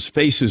watch. His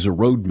face is a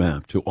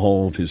roadmap to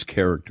all of his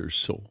character's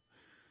soul.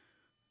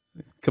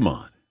 Come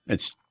on.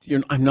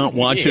 I'm not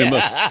watching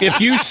him. If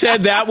you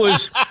said that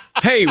was,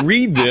 hey,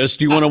 read this,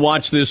 do you want to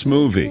watch this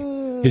movie?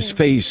 His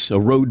face, a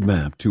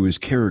roadmap to his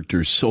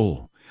character's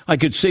soul. I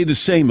could say the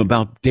same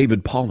about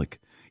David Pollack,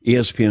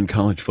 ESPN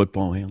college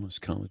football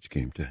analyst, College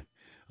Game Day.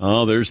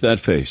 Oh, there's that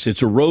face.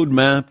 It's a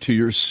roadmap to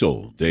your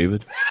soul,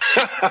 David.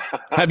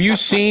 Have you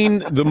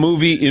seen the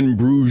movie In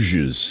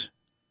Bruges?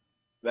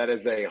 That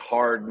is a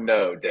hard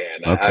no,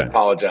 Dan. Okay. I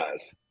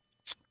apologize.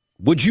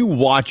 Would you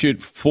watch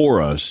it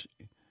for us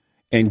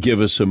and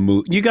give us a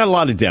movie? You got a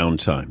lot of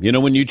downtime. You know,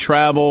 when you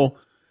travel,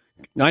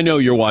 I know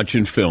you're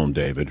watching film,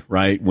 David,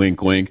 right?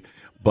 Wink, wink.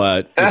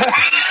 But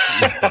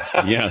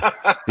yeah.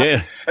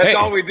 That's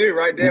all we do,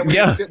 right, Dan? We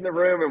just sit in the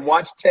room and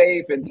watch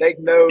tape and take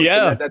notes.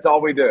 Yeah. That's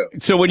all we do.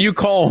 So when you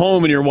call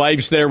home and your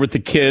wife's there with the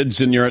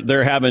kids and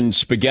they're having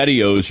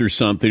SpaghettiOs or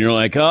something, you're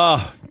like,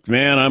 oh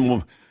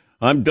man,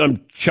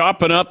 I'm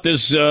chopping up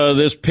this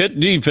Pitt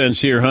defense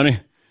here, honey.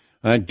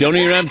 I don't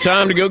even have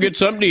time to go get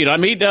something to eat.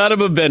 I'm eating out of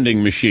a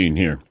vending machine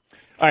here.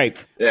 All right.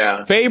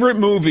 Yeah. Favorite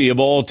movie of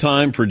all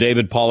time for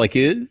David Pollack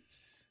is?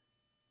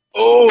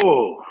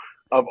 Oh,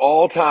 of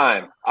all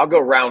time, I'll go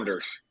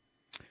Rounders.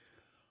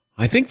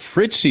 I think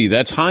Fritzy.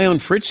 That's high on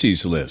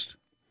Fritzy's list.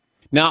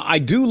 Now, I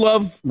do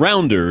love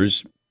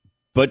Rounders,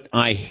 but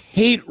I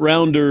hate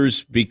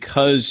Rounders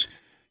because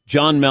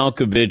John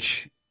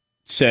Malkovich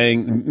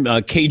saying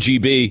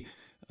KGB,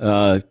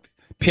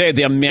 pay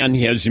the man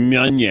his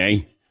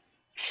money.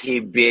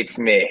 He beats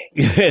me.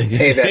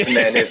 Pay that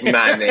man his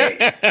money.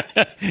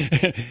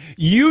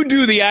 You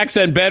do the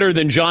accent better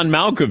than John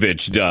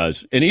Malkovich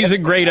does, and he's a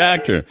great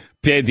actor.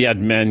 Pay that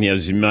man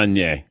his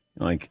money.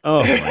 Like,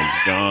 oh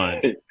my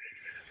God.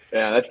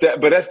 Yeah,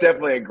 but that's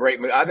definitely a great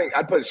movie. I think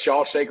I'd put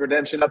Shawshank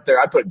Redemption up there.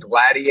 I'd put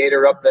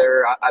Gladiator up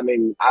there. I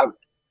mean,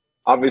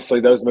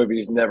 obviously those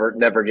movies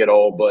never get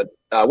old. But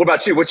what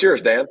about you? What's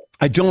yours, Dan?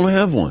 I don't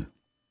have one.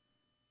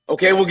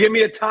 Okay, well, give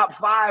me a top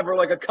 5 or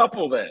like a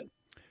couple then.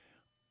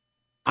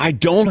 I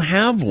don't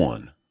have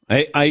one.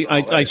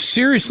 I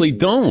seriously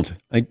don't.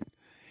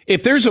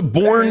 If there's a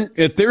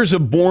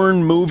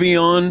Bourne movie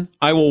on,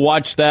 I will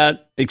watch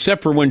that.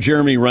 Except for when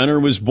Jeremy Renner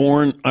was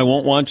born, I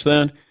won't watch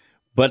that.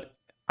 But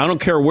I don't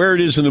care where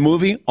it is in the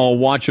movie. I'll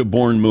watch a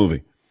Bourne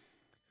movie.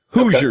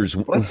 Hoosiers,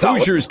 okay. Well,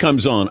 Hoosiers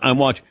comes on. I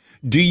watch.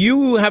 Do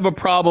you have a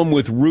problem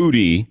with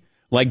Rudy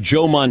like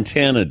Joe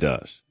Montana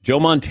does? Joe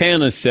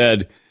Montana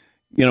said,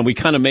 we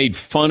kind of made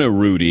fun of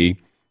Rudy,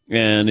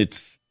 and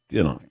it's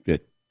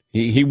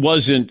he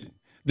wasn't.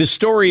 The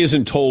story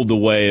isn't told the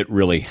way it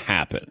really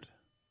happened.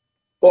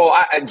 Well,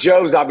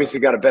 Joe's obviously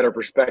got a better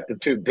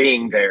perspective, too,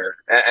 being there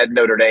at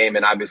Notre Dame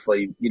and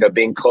obviously,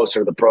 being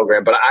closer to the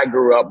program. But I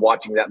grew up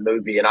watching that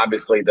movie, and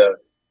obviously the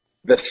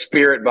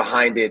spirit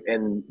behind it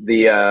and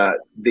the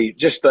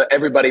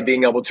everybody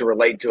being able to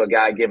relate to a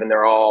guy giving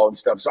their all and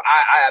stuff. So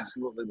I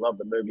absolutely love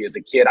the movie as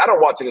a kid. I don't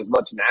watch it as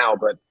much now,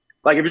 but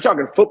like if you're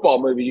talking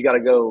football movie, you got to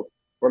go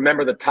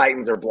Remember the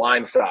Titans or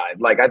Blindside.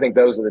 Like I think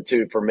those are the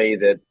two for me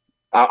that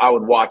I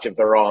would watch if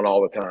they're on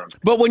all the time.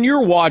 But when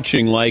you're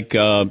watching, like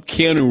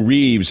Keanu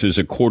Reeves as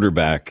a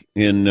quarterback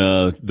in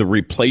The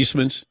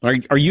Replacements,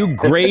 are you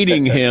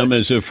grading him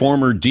as a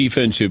former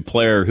defensive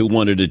player who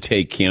wanted to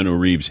take Keanu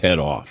Reeves' head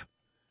off?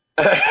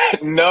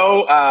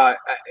 No.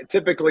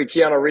 Typically,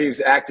 Keanu Reeves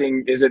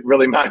acting isn't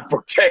really my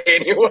forte,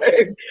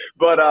 anyways.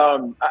 But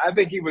I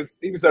think he was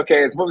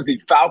okay. What was he?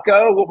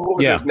 Falco? What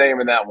was his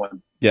name in that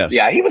one? Yes.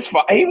 Yeah, he was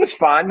fine. He was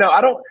fine. No,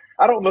 I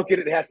don't look at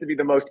it has to be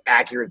the most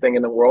accurate thing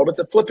in the world. It's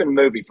a flipping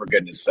movie, for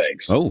goodness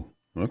sakes. Oh,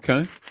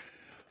 okay.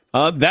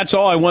 That's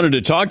all I wanted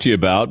to talk to you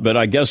about, but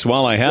I guess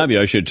while I have you,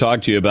 I should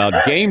talk to you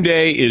about Game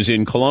Day is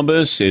in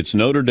Columbus. It's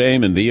Notre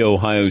Dame and The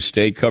Ohio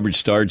State. Coverage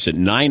starts at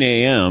 9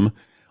 a.m.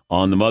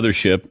 on the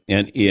Mothership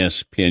and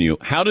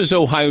ESPNU. How does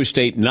Ohio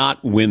State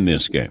not win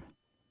this game?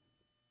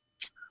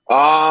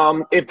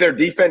 If their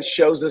defense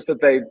shows us that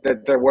they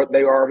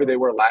are who they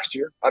were last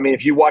year. I mean,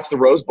 if you watch the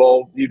Rose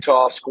Bowl,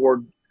 Utah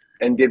scored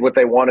and did what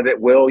they wanted at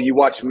will. You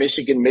watch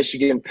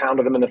Michigan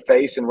pounded them in the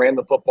face and ran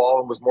the football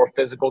and was more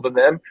physical than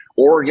them.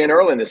 Oregon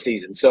early in the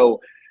season. So,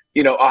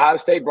 Ohio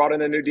State brought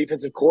in a new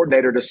defensive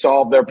coordinator to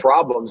solve their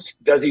problems.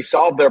 Does he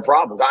solve their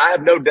problems? I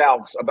have no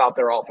doubts about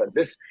their offense.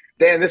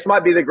 This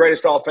might be the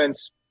greatest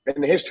offense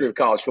in the history of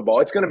college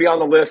football. It's going to be on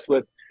the list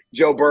with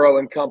Joe Burrow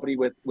and company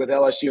with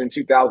LSU in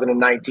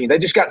 2019. They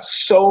just got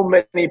so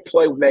many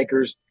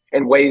playmakers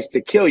and ways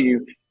to kill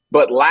you.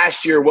 But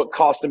last year, what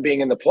cost them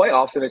being in the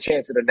playoffs and a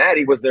chance at a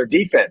natty was their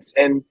defense.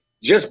 And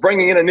just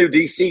bringing in a new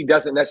DC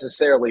doesn't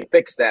necessarily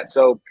fix that.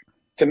 So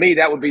to me,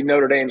 that would be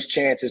Notre Dame's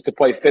chance is to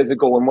play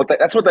physical. And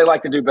that's what they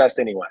like to do best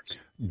anyways.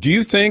 Do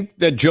you think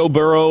that Joe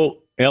Burrow,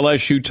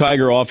 LSU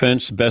Tiger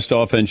offense, best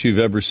offense you've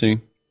ever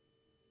seen?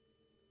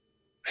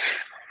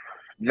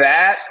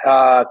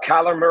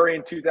 Kyler Murray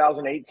in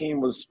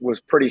 2018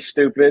 was pretty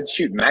stupid.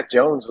 Shoot, Mac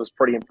Jones was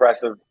pretty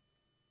impressive.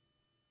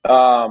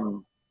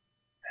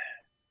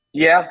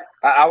 Yeah,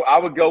 I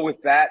would go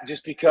with that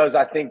just because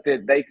I think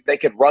that they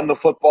could run the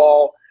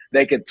football,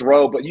 they could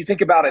throw. But you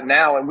think about it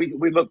now, and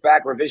we look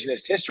back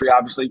revisionist history,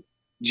 obviously.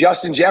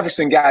 Justin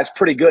Jefferson guy's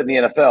pretty good in the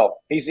NFL.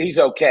 He's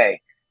okay.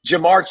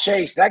 Jamar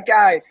Chase, that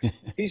guy,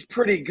 he's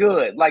pretty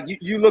good. Like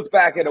you look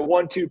back at a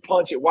 1-2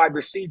 punch at wide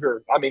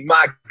receiver. I mean,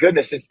 my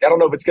goodness, I don't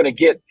know if it's going to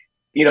get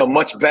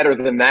much better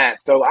than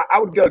that. So I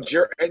would go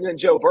and then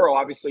Joe Burrow,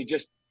 obviously,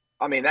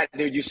 that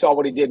dude. You saw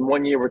what he did in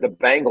 1 year with the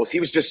Bengals. He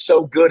was just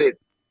so good at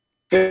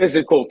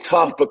physical,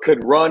 tough, but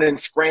could run and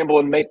scramble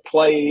and make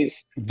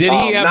plays. Did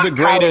he have the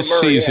greatest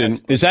season?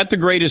 Is that the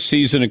greatest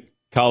season a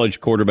college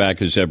quarterback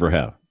has ever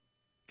had?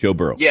 Joe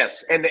Burrow.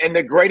 Yes, and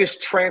the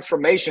greatest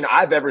transformation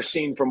I've ever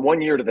seen from 1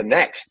 year to the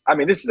next. I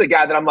mean, this is a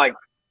guy that I'm like,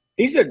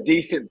 he's a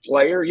decent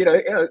player.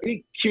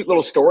 Cute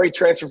little story,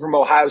 transfer from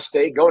Ohio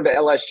State, going to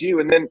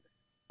LSU, and then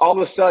all of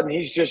a sudden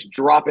he's just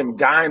dropping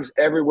dimes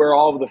everywhere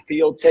all over the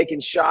field, taking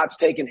shots,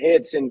 taking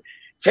hits, and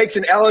takes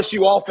an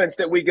LSU offense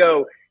that we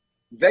go,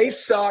 they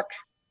suck,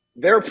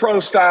 they're pro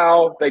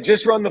style, they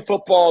just run the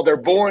football, they're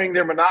boring,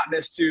 they're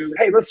monotonous, to,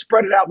 hey, let's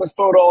spread it out, let's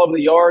throw it all over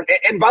the yard.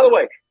 And by the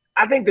way,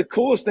 I think the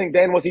coolest thing,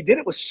 Dan, was he did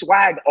it with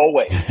swag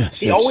always. Yes,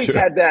 he always true.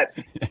 had that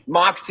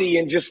moxie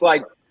and just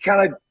like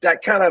kind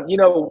of you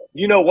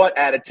know what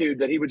attitude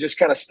that he would just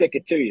kind of stick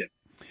it to you.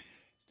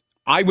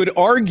 I would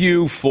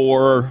argue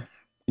for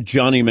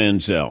Johnny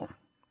Manziel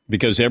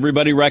because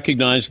everybody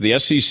recognized the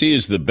SEC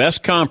is the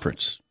best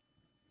conference.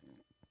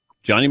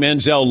 Johnny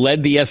Manziel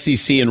led the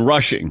SEC in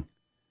rushing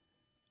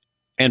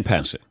and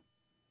passing.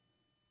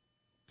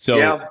 So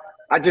yeah,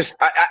 I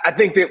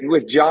think that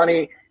with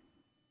Johnny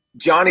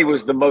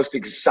was the most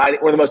exciting,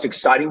 one of the most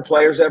exciting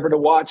players ever to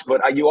watch,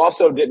 but you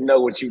also didn't know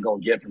what you were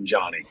going to get from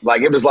Johnny.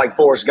 Like, it was like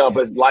Forrest Gump.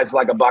 His life's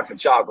like a box of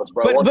chocolates,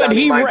 bro. But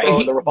he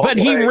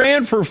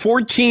ran for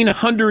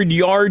 1,400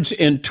 yards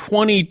and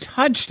 20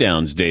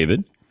 touchdowns,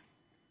 David.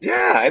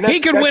 Yeah. And he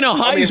could win a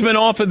Heisman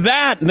off of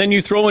that, and then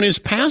you throw in his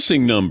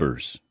passing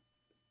numbers.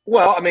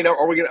 Well, I mean,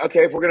 are we going to –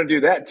 okay, if we're going to do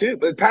that too.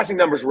 But passing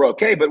numbers were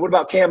okay. But what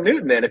about Cam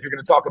Newton then? If you're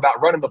going to talk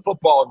about running the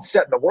football and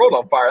setting the world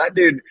on fire, that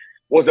dude –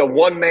 was a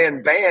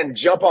one-man band,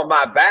 jump on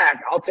my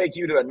back, I'll take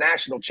you to a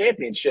national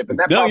championship. And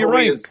that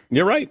probably is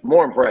you're right.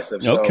 More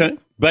impressive. So. Okay.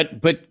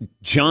 But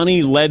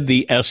Johnny led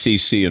the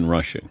SEC in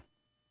rushing.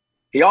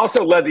 He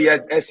also led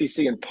the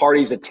SEC in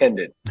parties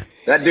attended.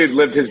 That dude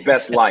lived his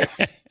best life.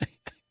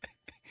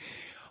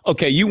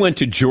 Okay, you went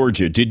to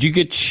Georgia. Did you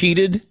get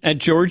cheated at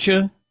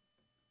Georgia?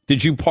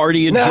 Did you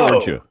party in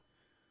Georgia?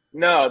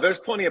 No, there's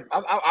plenty of.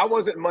 I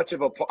wasn't much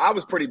of a. I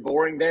was pretty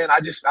boring, Dan.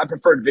 I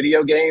preferred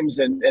video games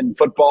and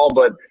football,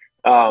 but.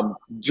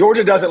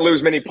 Georgia doesn't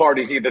lose many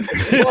parties either.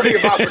 There's plenty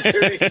of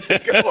opportunities to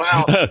go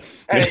out.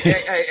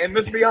 And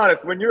let's be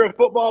honest, when you're a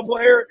football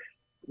player,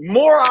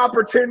 more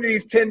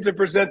opportunities tend to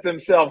present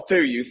themselves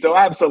to you. So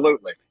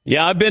absolutely.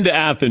 Yeah, I've been to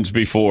Athens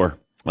before.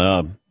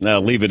 I'll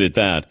leave it at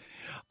that.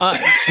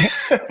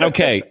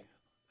 Okay,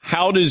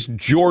 how does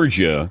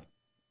Georgia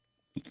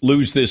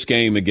lose this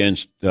game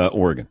against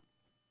Oregon?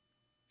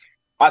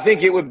 I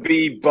think it would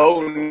be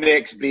Bo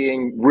Nix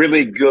being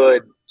really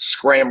good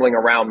scrambling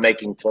around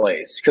making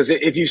plays. Because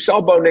if you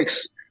saw Bo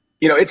Nix,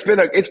 it's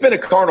been a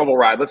carnival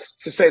ride,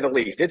 to say the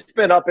least. It's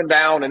been up and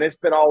down, and it's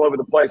been all over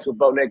the place with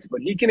Bo Nix.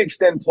 But he can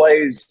extend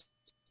plays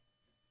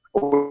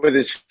with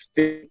his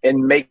feet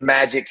and make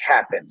magic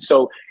happen.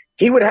 So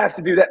he would have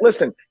to do that.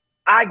 Listen,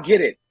 I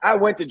get it. I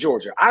went to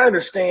Georgia. I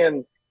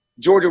understand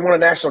Georgia won a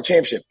national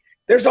championship.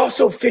 There's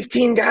also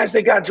 15 guys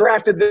that got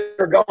drafted that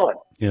are gone.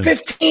 Yeah.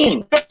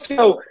 15.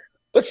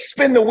 Let's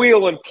spin the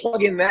wheel and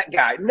plug in that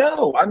guy.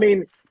 No, I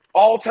mean,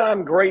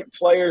 all-time great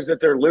players that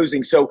they're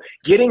losing. So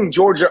getting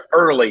Georgia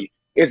early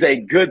is a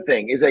good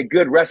thing, is a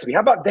good recipe. How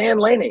about Dan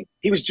Lanning?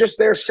 He was just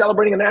there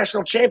celebrating a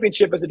national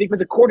championship as a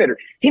defensive coordinator.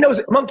 He knows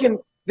Monken,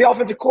 the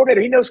offensive coordinator.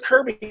 He knows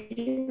Kirby.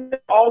 He knows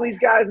all these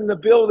guys in the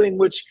building,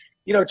 which,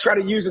 try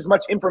to use as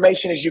much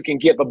information as you can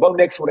get. But Bo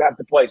Nix would have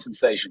to play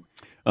sensational.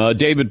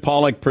 David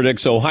Pollack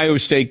predicts Ohio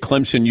State,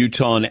 Clemson,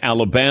 Utah, and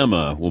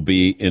Alabama will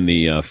be in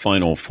the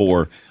Final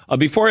Four.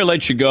 Before I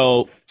let you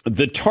go,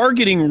 the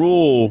targeting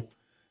rule –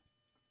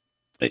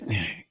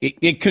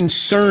 It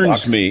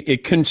concerns me.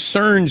 It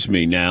concerns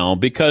me now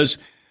because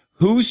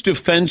who's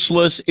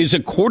defenseless? Is a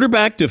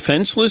quarterback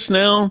defenseless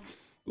now?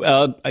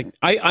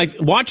 I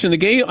watching the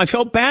game, I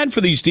felt bad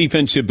for these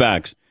defensive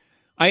backs.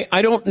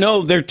 I don't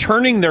know. They're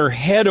turning their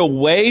head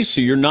away,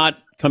 so you're not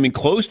coming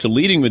close to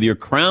leading with your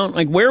crown.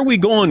 Like, where are we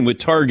going with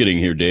targeting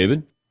here,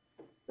 David?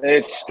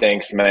 It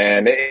stinks,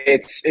 man.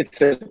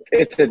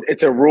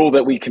 It's a rule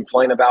that we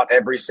complain about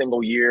every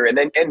single year.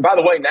 And by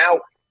the way,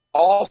 now.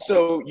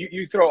 Also,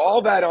 you throw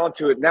all that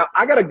onto it. Now,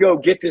 I got to go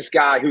get this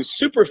guy who's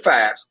super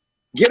fast,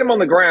 get him on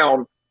the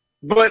ground,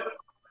 but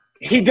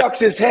he ducks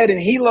his head and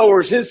he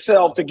lowers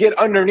himself to get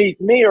underneath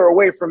me or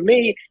away from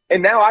me.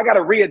 And now I got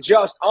to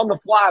readjust on the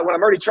fly when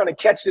I'm already trying to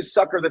catch this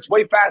sucker that's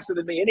way faster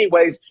than me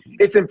anyways.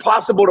 It's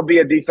impossible to be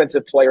a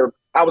defensive player.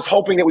 I was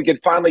hoping that we could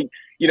finally,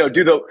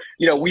 do the,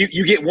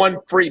 you get one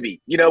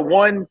freebie,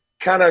 one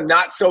kind of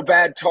not so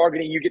bad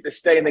targeting. You get to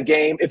stay in the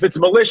game. If it's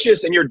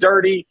malicious and you're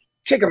dirty,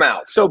 kick them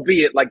out. So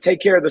be it. Like, take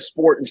care of the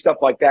sport and stuff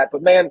like that.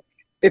 But man,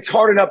 it's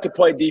hard enough to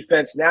play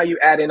defense. Now you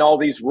add in all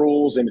these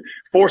rules and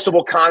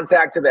forcible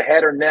contact to the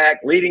head or neck,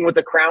 leading with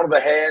the crown of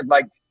the head.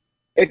 Like,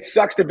 it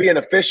sucks to be an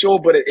official,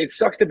 but it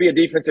sucks to be a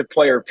defensive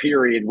player,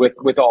 period,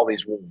 with all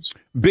these rules.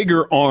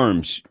 Bigger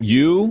arms.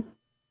 You,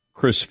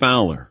 Chris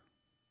Fowler.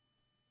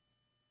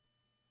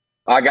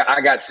 I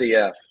got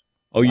CF.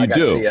 Oh, you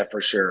do? CF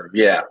for sure.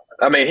 Yeah.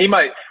 I mean, he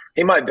might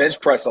bench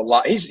press a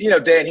lot. He's,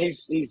 Dan,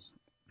 he's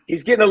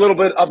getting a little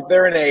bit up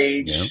there in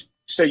age. Yeah.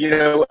 So,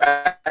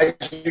 as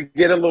you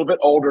get a little bit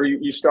older,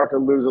 you start to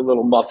lose a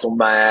little muscle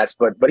mass,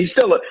 but he's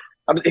still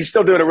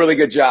doing a really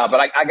good job.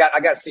 But I got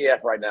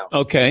CF right now.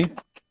 Okay.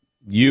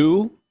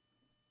 You,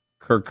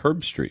 Kirk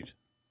Herbstreit.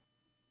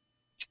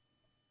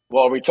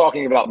 Well, are we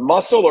talking about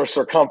muscle or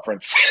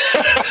circumference?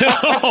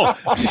 Oh,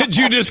 did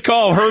you just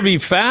call Herbie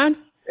fat?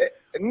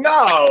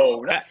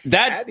 No,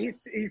 that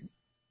he's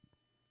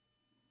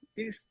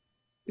good.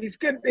 He's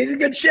in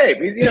good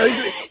shape. He's a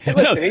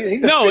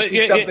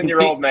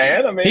 50-something-year-old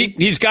man. I mean,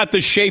 he's got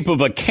the shape of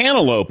a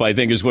cantaloupe, I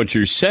think is what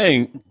you're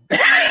saying.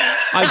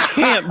 I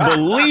can't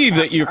believe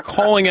that you're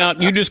calling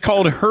out. You just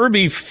called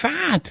Herbie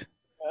fat.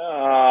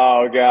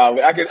 Oh God,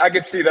 I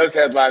could see those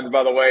headlines.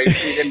 By the way,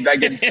 that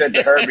getting sent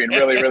to Herbie and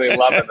really, really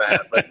loving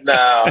that. But no,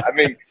 I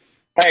mean,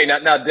 hey,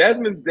 now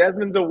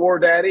Desmond's a war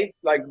daddy.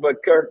 But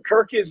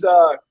Kirk is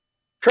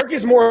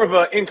more of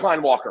an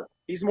incline walker.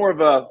 He's more of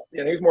a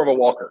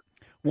walker.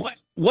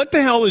 What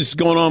the hell is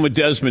going on with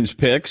Desmond's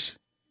picks?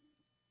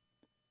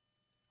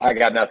 I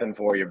got nothing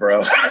for you,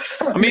 bro.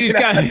 I mean,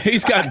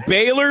 he's got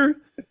Baylor,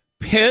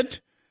 Pitt,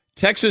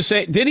 Texas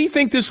A. Did he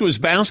think this was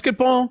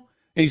basketball?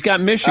 And he's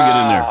got Michigan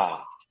in there.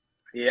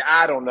 Yeah,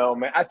 I don't know,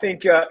 man. I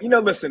think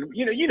listen,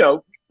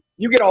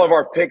 you get all of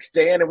our picks,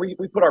 Dan, and we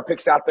put our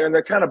picks out there, and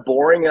they're kind of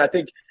boring. And I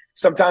think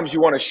sometimes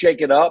you want to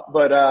shake it up,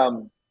 but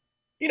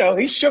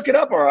he shook it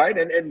up all right,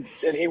 and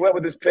he went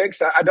with his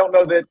picks. I don't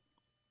know that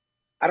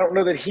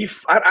he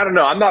 – I don't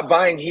know. I'm not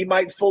buying he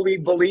might fully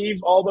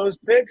believe all those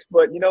picks,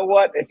 but you know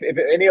what? If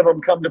any of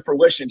them come to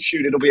fruition,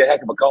 shoot, it'll be a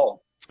heck of a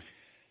call.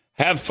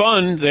 Have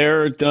fun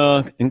there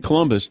in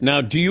Columbus.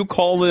 Now, do you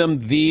call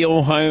them the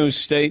Ohio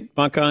State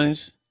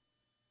Buckeyes?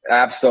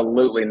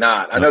 Absolutely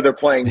not. I know they're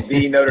playing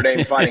the Notre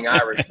Dame Fighting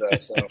Irish, though.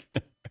 So,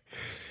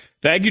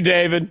 thank you,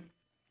 David.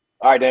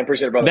 All right, Dan.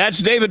 Appreciate it, brother. That's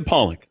David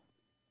Pollack,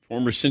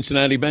 former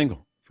Cincinnati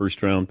Bengal,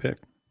 first-round pick.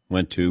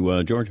 Went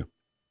to Georgia.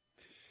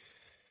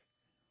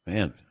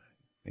 Man,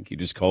 I think you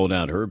just called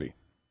out Herbie.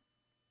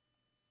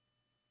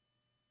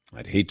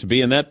 I'd hate to be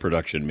in that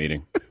production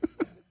meeting.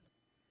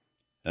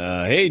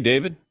 Hey,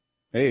 David.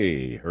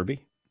 Hey,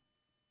 Herbie.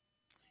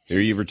 Here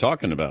you were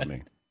talking about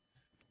me.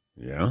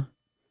 Yeah?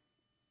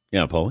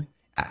 Yeah, Paulie?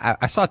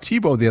 I saw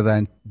Tebow the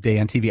other day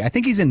on TV. I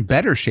think he's in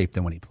better shape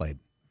than when he played.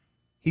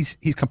 He's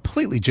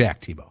completely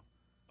jacked, Tebow.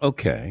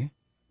 Okay.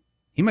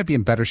 He might be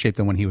in better shape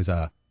than when he was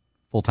a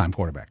full-time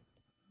quarterback.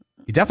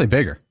 He's definitely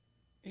bigger.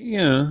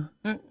 Yeah.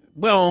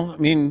 Well, I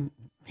mean,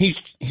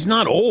 he's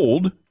not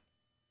old.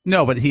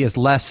 No, but he has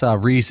less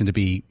reason to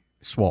be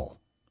swole.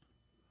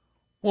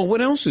 Well,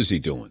 what else is he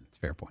doing? That's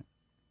a fair point.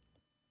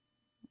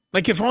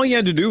 Like, if all you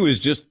had to do is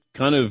just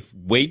kind of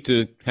wait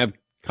to have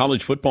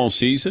college football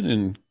season,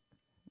 and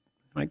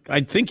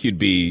I think you'd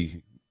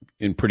be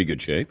in pretty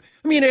good shape.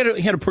 I mean,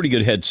 he had a pretty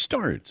good head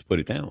start, let's put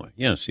it that way.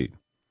 Yeah, see.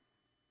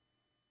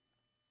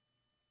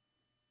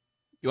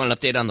 You want an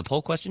update on the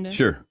poll question, Dan?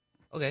 Sure.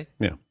 Okay.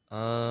 Yeah.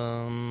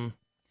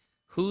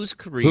 Whose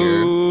career,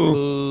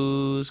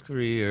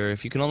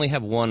 if you can only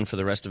have one for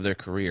the rest of their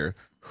career,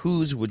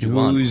 whose would you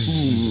want?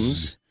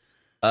 Whose?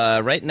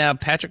 Right now,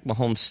 Patrick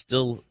Mahomes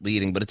still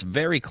leading, but it's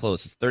very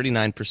close. It's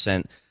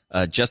 39%.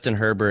 Justin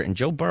Herbert and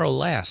Joe Burrow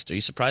last. Are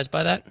you surprised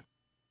by that?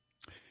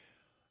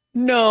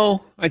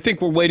 No. I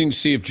think we're waiting to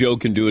see if Joe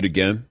can do it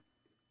again.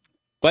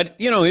 But,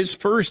 his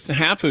first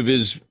half of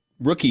his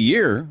rookie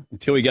year,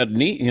 until he got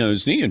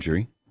his knee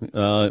injury.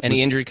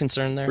 Any injury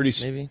concern there,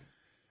 maybe?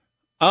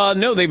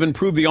 No, they've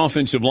improved the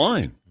offensive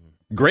line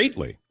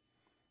greatly.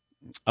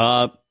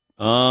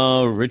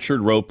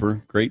 Richard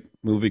Roeper, great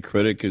movie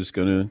critic, is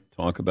going to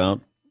talk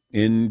about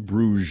In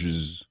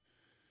Bruges.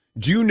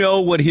 Do you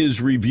know what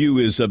his review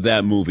is of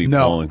that movie,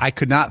 No, Paul? I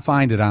could not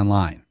find it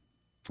online.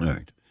 All right.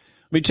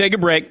 Let me take a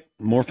break.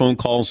 More phone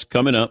calls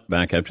coming up.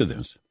 Back after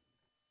this.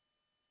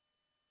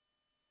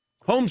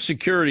 Home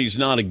security is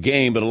not a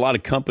game, but a lot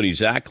of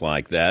companies act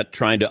like that,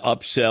 trying to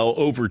upsell,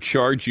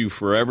 overcharge you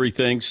for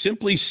everything.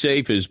 Simply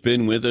Safe has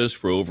been with us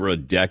for over a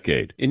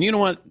decade. And you know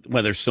what?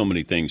 Well, there's so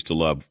many things to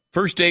love.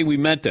 First day we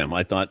met them,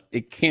 I thought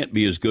it can't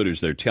be as good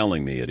as they're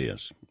telling me it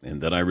is.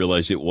 And then I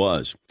realized it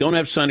was. Don't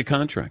have to sign a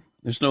contract.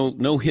 There's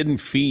no hidden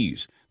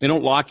fees. They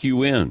don't lock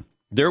you in.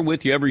 They're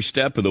with you every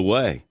step of the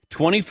way.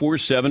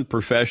 24/7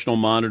 professional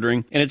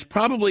monitoring, and it's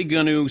probably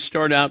going to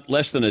start out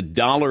less than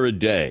 $1 a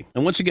day.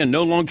 And once again,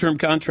 no long-term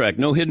contract,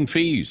 no hidden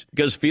fees,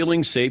 because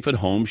feeling safe at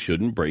home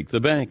shouldn't break the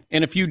bank.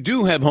 And if you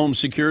do have home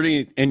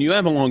security and you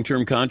have a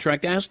long-term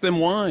contract, ask them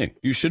why.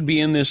 You should be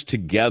in this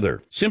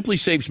together. Simply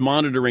Safe's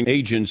monitoring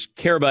agents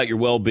care about your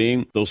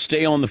well-being. They'll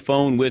stay on the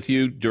phone with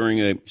you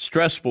during a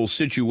stressful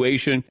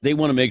situation. They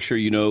want to make sure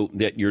you know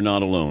that you're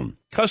not alone.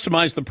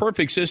 Customize the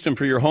perfect system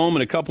for your home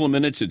in a couple of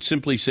minutes at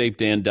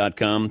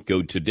simplysafedan.com.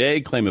 Go today,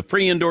 claim a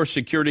free indoor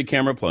security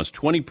camera plus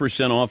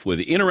 20% off with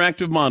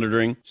interactive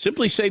monitoring.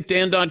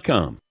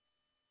 simplysafedan.com.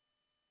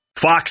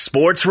 Fox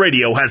Sports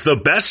Radio has the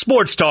best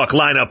sports talk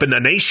lineup in the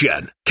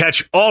nation.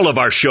 Catch all of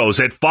our shows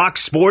at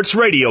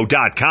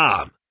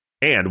foxsportsradio.com.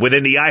 And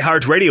within the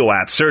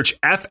iHeartRadio app, search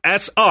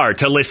FSR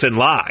to listen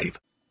live.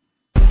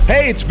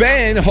 Hey, it's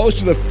Ben,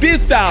 host of The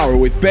Fifth Hour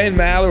with Ben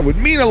Maller. It would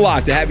mean a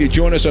lot to have you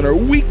join us on our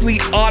weekly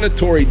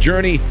auditory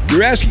journey.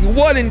 You're asking,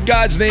 what in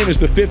God's name is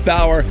The Fifth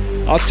Hour?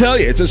 I'll tell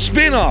you, it's a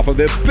spin-off of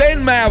The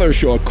Ben Maller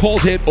Show, a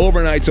cult hit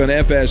overnights on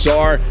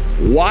FSR.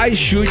 Why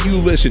should you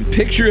listen?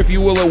 Picture, if you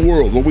will, a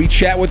world where we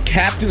chat with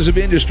captains of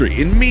industry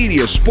in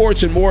media,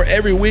 sports, and more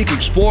every week.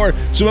 Explore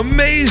some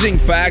amazing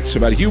facts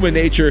about human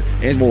nature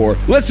and more.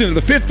 Listen to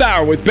The Fifth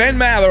Hour with Ben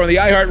Maller on the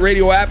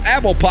iHeartRadio app,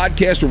 Apple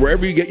Podcast, or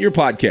wherever you get your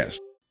podcasts.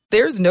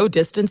 There's no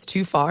distance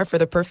too far for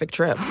the perfect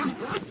trip.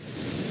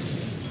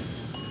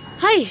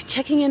 Hi,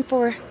 checking in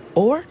for...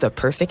 Or the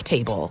perfect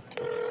table.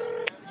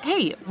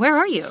 Hey, where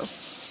are you?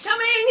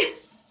 Coming!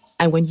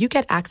 And when you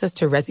get access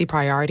to Resi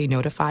Priority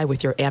Notify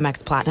with your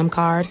Amex Platinum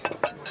card...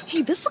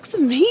 Hey, this looks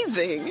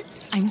amazing.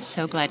 I'm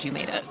so glad you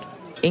made it.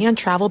 And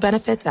travel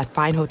benefits at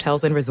fine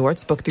hotels and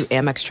resorts booked through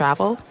Amex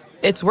Travel,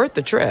 it's worth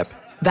the trip.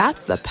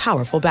 That's the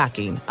powerful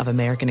backing of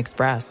American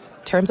Express.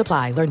 Terms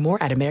apply. Learn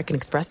more at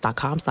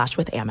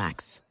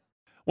americanexpress.com/withAmex.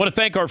 I want to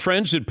thank our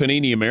friends at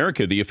Panini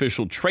America, the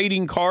official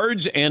trading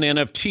cards and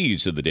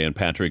NFTs of the Dan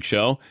Patrick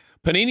Show.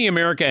 Panini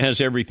America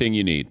has everything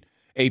you need.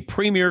 A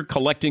premier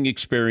collecting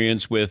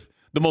experience with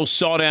the most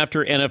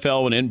sought-after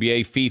NFL and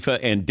NBA, FIFA,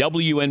 and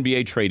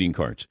WNBA trading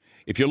cards.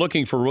 If you're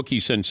looking for rookie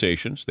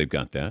sensations, they've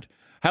got that.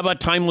 How about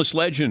timeless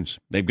legends?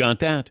 They've got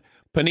that.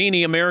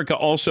 Panini America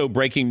also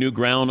breaking new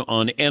ground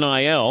on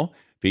NIL,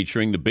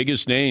 featuring the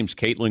biggest names.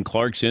 Caitlin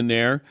Clark's in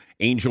there,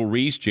 Angel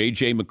Reese,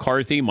 J.J.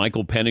 McCarthy,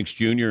 Michael Penix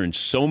Jr., and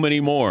so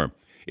many more.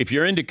 If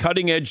you're into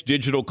cutting-edge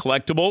digital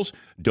collectibles,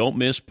 don't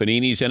miss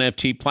Panini's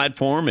NFT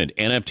platform at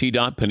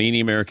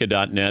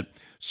nft.paniniamerica.net.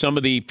 Some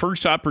of the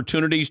first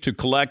opportunities to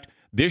collect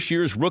this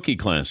year's rookie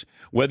class.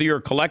 Whether you're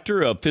a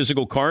collector of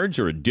physical cards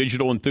or a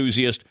digital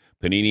enthusiast,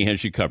 Panini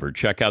has you covered.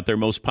 Check out their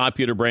most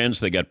popular brands.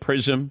 They got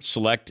Prism,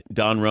 Select,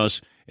 Donruss,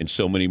 and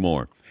so many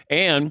more.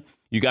 And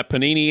you got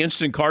Panini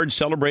Instant Cards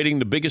celebrating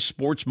the biggest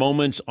sports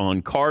moments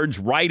on cards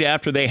right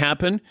after they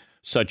happen,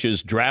 such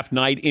as Draft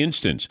Night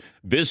Instants.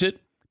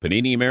 Visit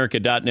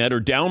PaniniAmerica.net or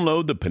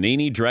download the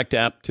Panini Direct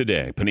app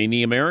today.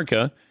 Panini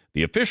America,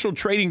 the official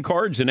trading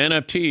cards and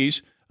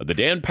NFTs of the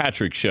Dan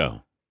Patrick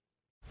Show.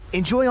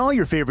 Enjoy all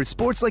your favorite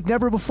sports like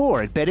never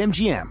before at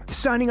BetMGM.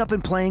 Signing up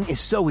and playing is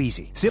so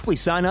easy. Simply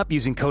sign up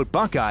using code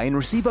Buckeye and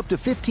receive up to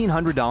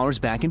 $1,500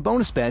 back in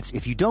bonus bets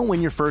if you don't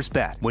win your first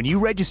bet. When you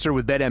register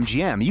with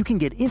BetMGM, you can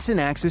get instant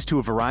access to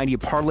a variety of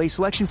parlay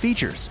selection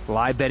features,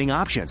 live betting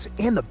options,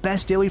 and the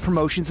best daily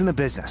promotions in the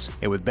business.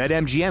 And with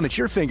BetMGM at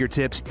your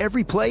fingertips,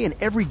 every play and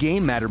every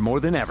game matter more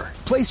than ever.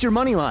 Place your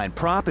moneyline,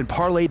 prop, and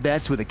parlay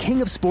bets with the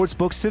king of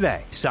sportsbooks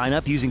today. Sign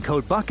up using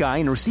code Buckeye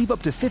and receive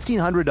up to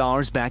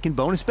 $1,500 back in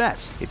bonus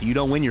bets if you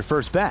don't win your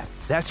first bet.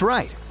 That's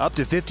right, up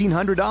to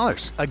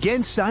 $1,500.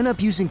 Again, sign up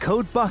using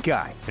code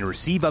Buckeye and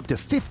receive up to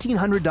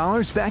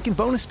 $1,500 back in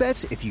bonus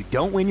bets if you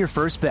don't win your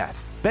first bet.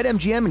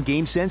 BetMGM and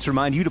GameSense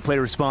remind you to play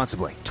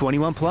responsibly.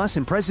 21 plus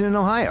and present in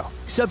Ohio.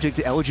 Subject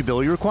to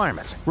eligibility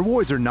requirements.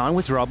 Rewards are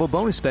non-withdrawable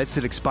bonus bets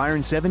that expire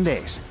in 7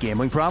 days.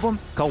 Gambling problem?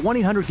 Call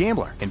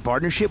 1-800-GAMBLER in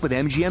partnership with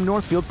MGM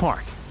Northfield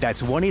Park.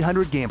 That's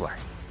 1-800-GAMBLER.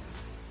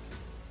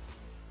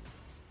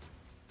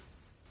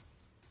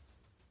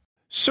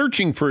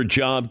 Searching for a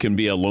job can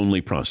be a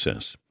lonely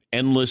process.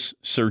 Endless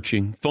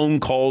searching, phone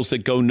calls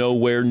that go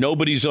nowhere,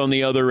 nobody's on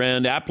the other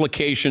end,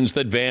 applications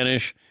that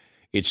vanish.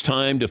 It's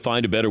time to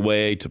find a better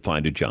way to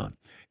find a job.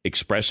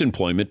 Express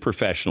Employment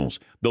Professionals,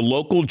 the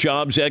local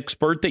jobs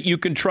expert that you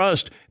can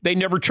trust. They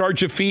never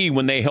charge a fee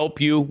when they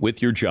help you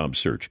with your job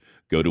search.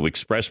 Go to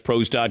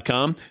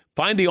expresspros.com,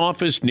 find the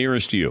office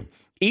nearest you.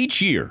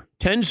 Each year,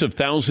 tens of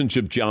thousands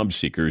of job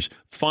seekers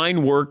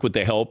find work with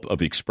the help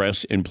of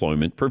Express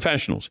Employment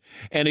Professionals.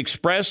 And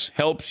Express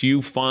helps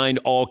you find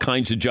all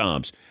kinds of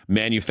jobs,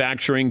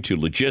 manufacturing to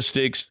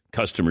logistics,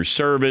 customer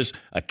service,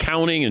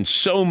 accounting, and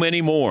so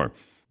many more.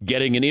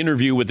 Getting an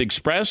interview with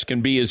Express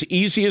can be as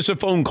easy as a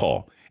phone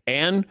call.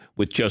 And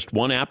with just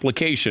one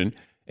application,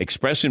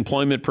 Express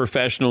Employment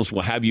Professionals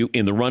will have you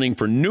in the running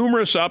for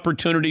numerous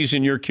opportunities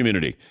in your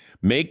community.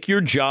 Make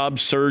your job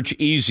search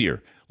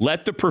easier.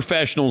 Let the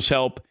professionals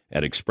help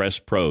at Express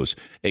Pros.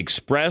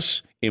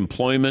 Express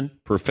Employment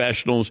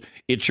Professionals.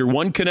 It's your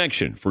one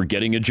connection for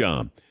getting a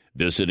job.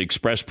 Visit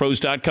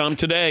expresspros.com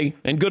today,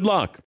 and good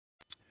luck.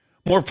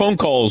 More phone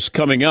calls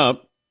coming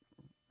up.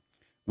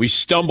 We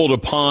stumbled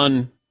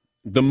upon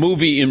the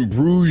movie In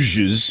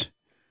Bruges.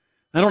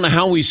 I don't know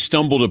how we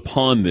stumbled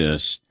upon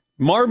this.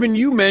 Marvin,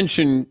 you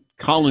mentioned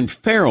Colin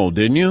Farrell,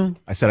 didn't you?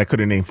 I said I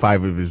couldn't name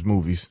 5 of his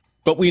movies.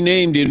 But we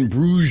named In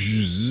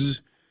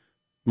Bruges,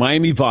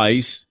 Miami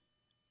Vice,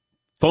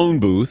 Phone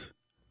Booth.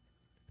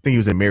 I think he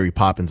was in Mary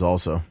Poppins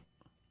also.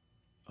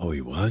 Oh,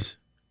 he was?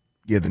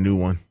 Yeah, the new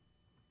one.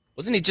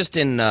 Wasn't he just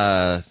in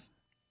a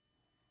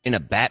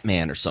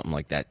Batman or something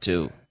like that,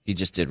 too? He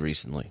just did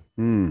recently.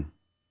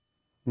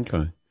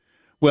 Okay.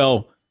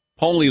 Well,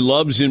 Paulie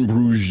loves In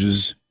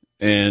Bruges,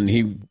 and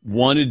he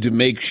wanted to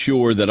make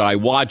sure that I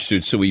watched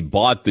it, so he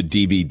bought the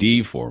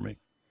DVD for me.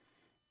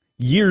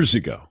 Years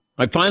ago,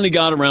 I finally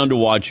got around to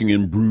watching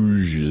In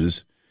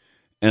Bruges,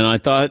 and I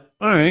thought,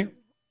 all right,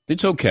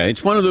 it's okay.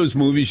 It's one of those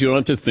movies you don't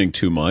have to think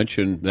too much,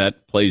 and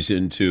that plays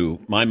into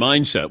my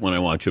mindset when I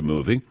watch a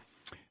movie.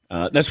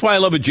 That's why I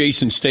love a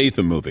Jason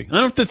Statham movie. I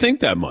don't have to think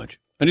that much.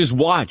 I just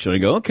watch, and I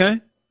go,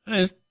 okay.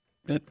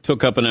 That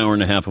took up an hour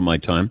and a half of my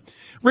time.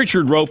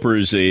 Richard Roeper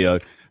is a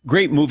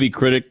great movie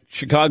critic,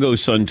 Chicago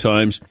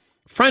Sun-Times,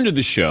 friend of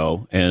the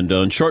show, and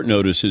on short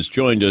notice has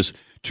joined us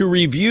to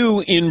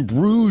review In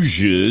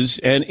Bruges,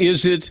 and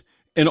is it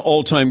an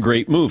all-time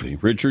great movie?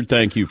 Richard,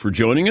 thank you for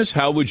joining us.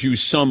 How would you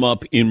sum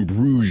up In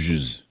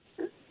Bruges?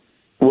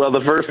 Well,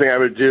 the first thing I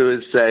would do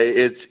is say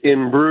it's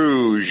In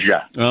Bruges.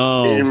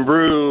 Oh, In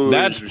Bruges.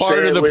 That's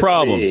part of the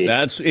problem. Me.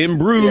 That's In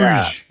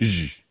Bruges.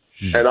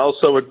 Yeah. And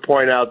also would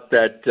point out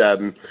that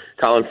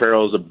Colin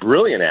Farrell is a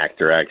brilliant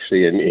actor,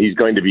 actually, and he's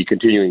going to be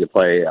continuing to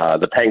play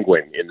the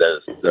Penguin in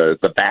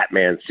the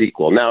Batman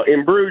sequel. Now,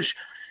 In Bruges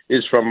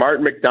is from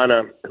Martin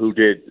McDonagh,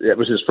 that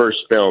was his first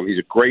film. He's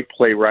a great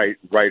playwright,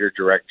 writer,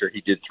 director.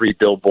 He did 3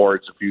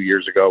 Billboards a few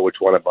years ago, which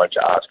won a bunch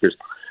of Oscars.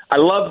 I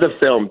love the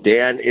film,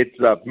 Dan. It's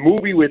a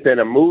movie within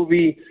a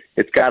movie.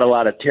 It's got a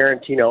lot of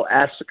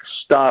Tarantino-esque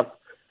stuff.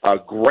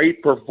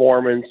 Great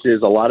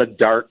performances, a lot of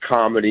dark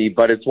comedy,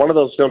 but it's one of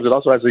those films that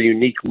also has a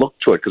unique look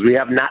to it because we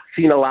have not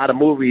seen a lot of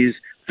movies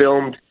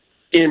filmed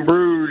in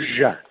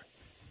Bruges.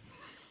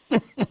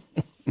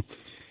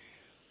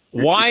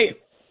 Why,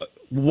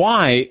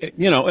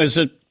 as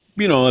a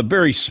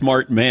very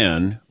smart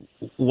man,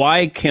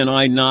 why can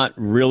I not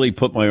really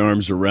put my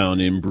arms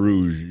around In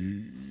Bruges?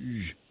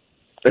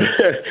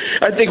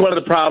 I think one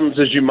of the problems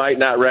is you might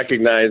not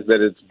recognize that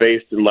it's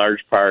based in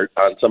large part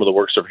on some of the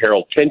works of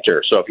Harold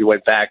Pinter. So if you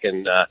went back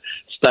and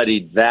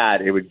studied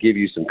that, it would give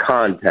you some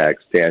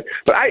context, Dan.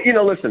 But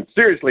listen,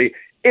 seriously,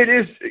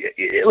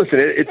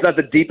 it's not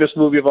the deepest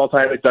movie of all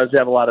time. It does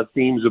have a lot of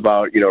themes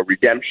about,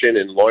 redemption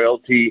and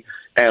loyalty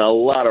and a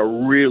lot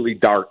of really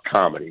dark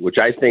comedy, which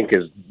I think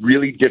is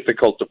really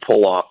difficult to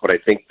pull off, but I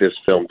think this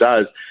film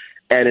does.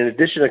 And in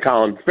addition to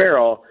Colin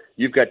Farrell,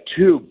 you've got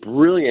 2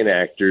 brilliant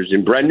actors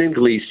in Brendan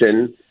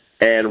Gleeson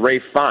and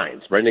Ralph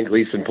Fiennes. Brendan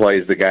Gleeson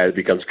plays the guy that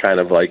becomes kind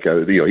of like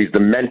he's the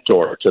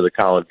mentor to the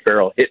Colin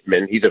Farrell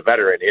hitman. He's a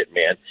veteran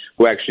hitman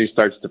who actually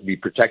starts to be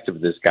protective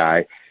of this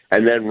guy.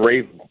 And then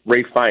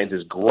Ralph Fiennes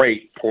is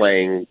great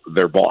playing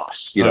their boss,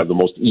 the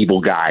most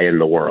evil guy in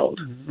the world.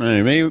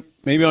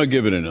 Maybe I'll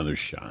give it another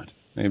shot.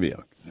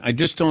 I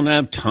just don't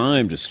have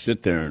time to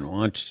sit there and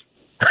watch.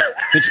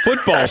 It's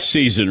football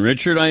season,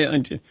 Richard.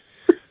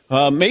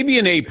 Maybe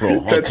in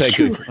April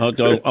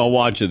I'll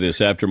watch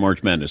this after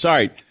March Madness. All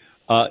right,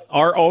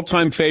 our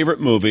all-time favorite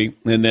movie,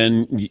 and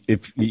then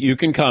if you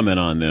can comment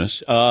on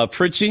this,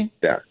 Fritzy.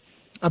 Yeah,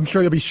 I'm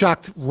sure you'll be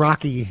shocked.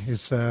 Rocky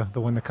is the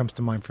one that comes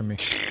to mind for me.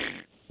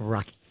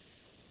 Rocky.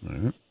 All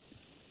right.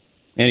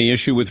 Any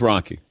issue with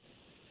Rocky?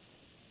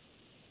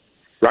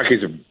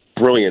 Rocky's a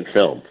brilliant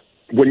film.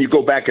 When you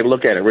go back and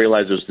look at it,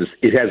 realize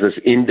it has this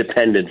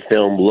independent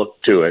film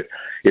look to it.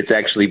 It's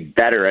actually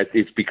better.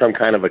 It's become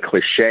kind of a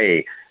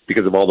cliche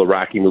because of all the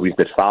Rocky movies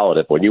that followed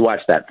it. But when you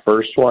watch that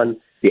first one,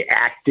 the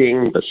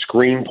acting, the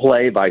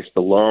screenplay by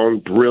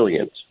Stallone,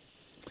 brilliant.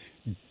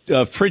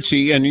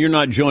 Fritzy, and you're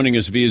not joining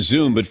us via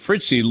Zoom, but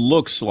Fritzy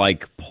looks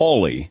like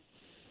Paulie.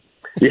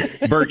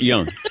 Burt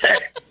Young.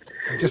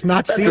 Just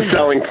not that's seeing a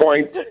selling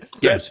point.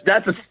 Yes,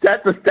 that's a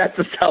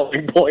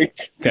selling point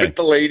with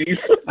the ladies.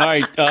 All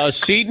right,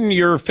 Seton,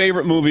 your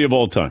favorite movie of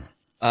all time?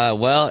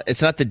 Well,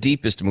 it's not the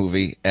deepest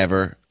movie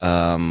ever,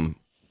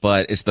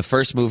 but it's the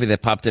first movie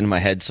that popped into my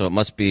head, so it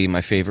must be my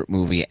favorite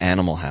movie,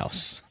 Animal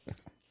House.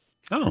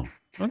 Oh,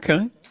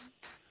 okay.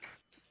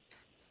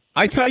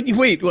 I thought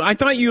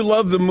you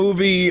loved the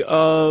movie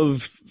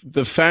of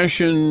the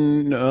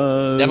fashion...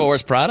 Devil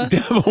Wears Prada?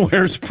 Devil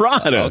Wears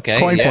Prada. Okay,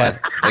 coin flip.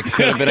 It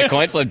could have been a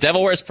coin flip.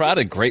 Devil Wears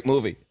Prada, great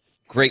movie.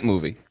 Great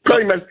movie.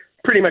 Pretty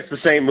much the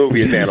same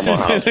movie as Animal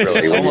House,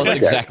 really. Almost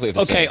exactly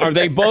the same. Okay, are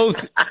they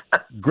both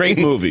great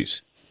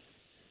movies?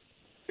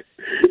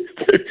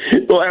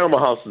 Well, Animal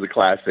House is a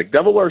classic.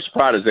 Devil Wears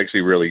Prada is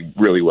actually really,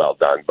 really well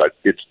done, but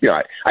it's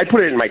I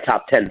put it in my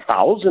top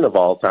 10,000 of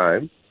all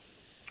time.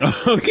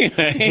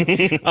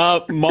 Okay.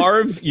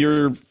 Marv,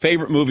 your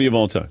favorite movie of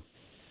all time?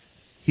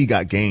 He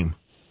Got Game.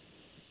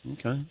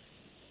 Okay.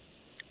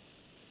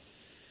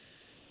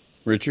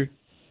 Richard?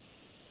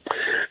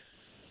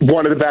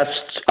 One of the best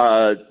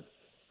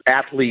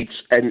athletes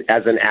and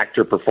as an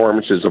actor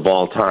performances of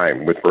all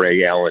time, with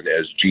Ray Allen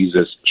as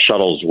Jesus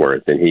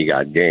Shuttlesworth, and he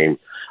got game.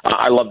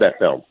 I love that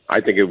film.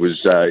 I think it was.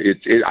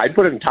 I'd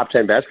put it in top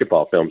 10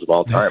 basketball films of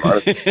all time.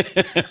 Honestly.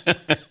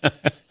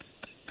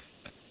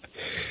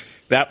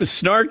 That was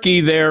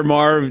snarky there,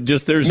 Marv.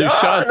 Just there's a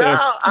shot there.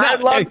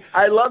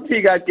 I loved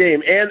he got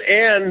game,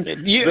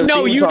 and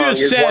you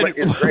just said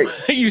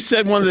you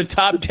said one of the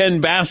top 10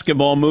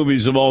 basketball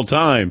movies of all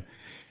time.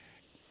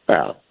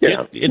 Well,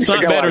 it's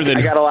not better than.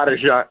 I got a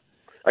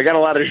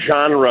lot of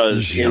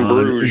genres in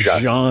Bruges.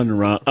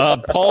 Genre.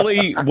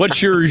 Paulie,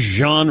 what's your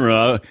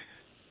genre?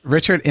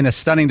 Richard, in a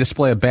stunning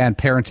display of bad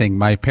parenting,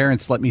 my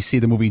parents let me see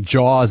the movie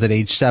Jaws at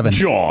age 7.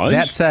 Jaws?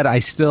 That said,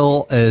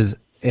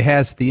 it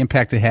has the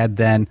impact it had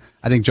then.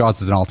 I think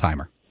Jaws is an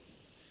all-timer.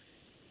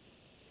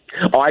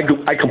 Oh,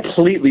 I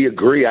completely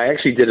agree. I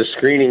actually did a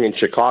screening in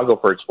Chicago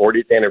for its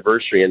 40th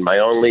anniversary, and my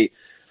only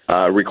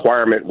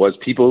requirement was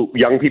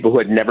young people who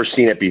had never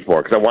seen it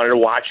before, because I wanted to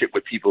watch it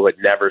with people who had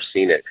never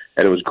seen it.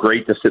 And it was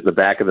great to sit in the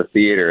back of the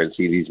theater and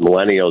see these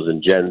millennials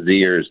and Gen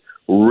Zers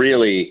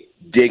really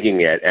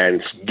digging it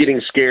and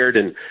getting scared,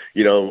 and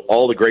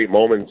all the great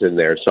moments in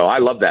there. So I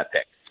love that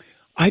pick.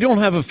 I don't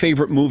have a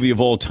favorite movie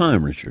of all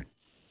time, Richard.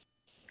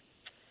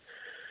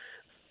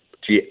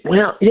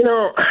 Well,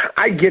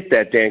 I get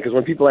that, Dan, because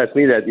when people ask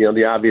me that,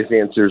 the obvious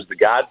answer is The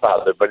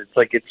Godfather, but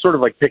it's sort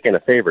of like picking a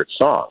favorite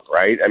song,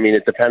 right? I mean,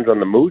 it depends on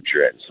the mood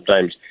you're in.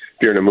 Sometimes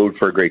if you're in a mood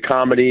for a great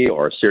comedy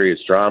or a serious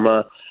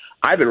drama.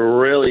 I've been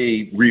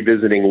really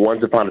revisiting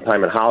Once Upon a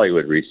Time in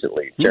Hollywood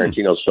recently,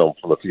 Tarantino's film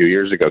from a few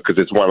years ago,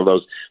 because it's one of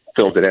those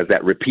films that has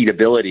that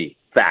repeatability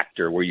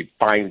factor where you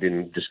find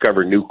and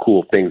discover new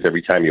cool things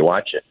every time you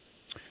watch it.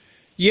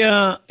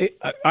 Yeah,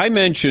 I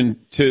mentioned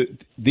to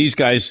these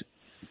guys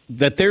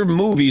that they're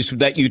movies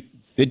that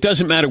it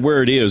doesn't matter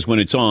where it is when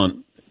it's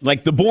on,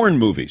 like the Bourne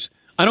movies.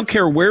 I don't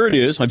care where it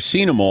is. I've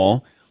seen them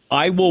all.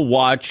 I will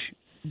watch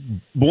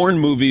Bourne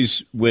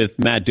movies with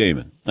Matt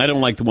Damon. I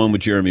don't like the one with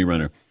Jeremy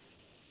Renner.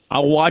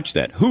 I'll watch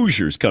that.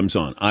 Hoosiers comes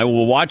on. I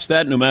will watch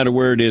that no matter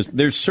where it is.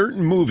 There's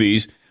certain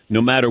movies,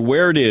 no matter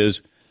where it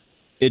is,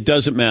 it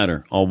doesn't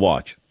matter. I'll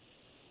watch.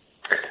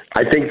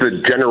 I think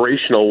the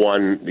generational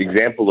one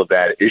example of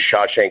that is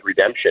Shawshank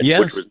Redemption,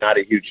 which was not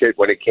a huge hit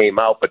when it came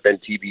out, but then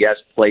TBS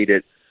played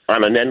it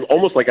on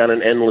almost like on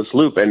an endless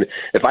loop. And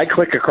if I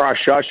click across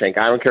Shawshank,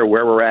 I don't care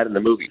where we're at in the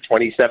movie,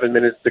 27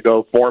 minutes to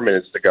go, 4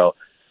 minutes to go,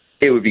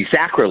 it would be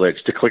sacrilege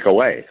to click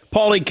away.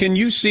 Paulie, can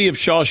you see if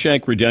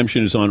Shawshank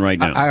Redemption is on right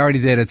now? I already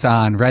did. It's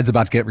on. Red's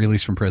about to get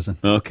released from prison.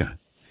 Okay.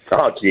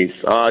 Oh,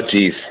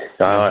 jeez.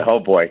 Oh,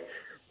 boy.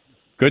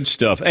 Good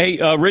stuff. Hey,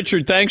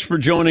 Richard, thanks for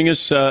joining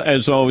us.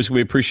 As always, we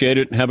appreciate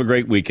it. Have a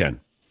great weekend.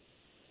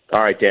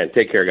 All right, Dan.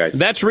 Take care, guys.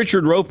 That's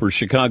Richard Roeper,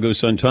 Chicago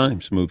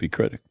Sun-Times movie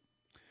critic.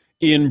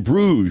 In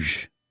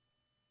Bruges.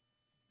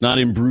 Not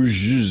in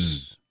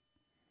Bruges.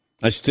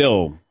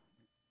 I'll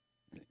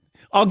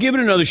give it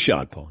another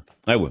shot, Paul.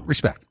 I will.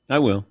 Respect. I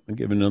will. I'll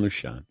give it another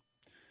shot.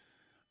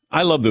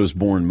 I love those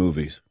Bourne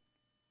movies.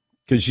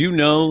 Because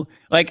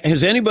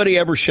has anybody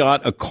ever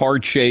shot a car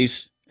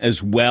chase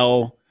as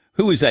well?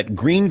 Who is that?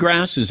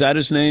 Greengrass? Is that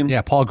his name?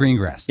 Yeah, Paul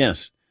Greengrass.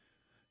 Yes.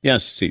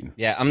 Yes, Seton.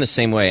 Yeah, I'm the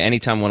same way.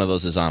 Anytime one of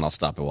those is on, I'll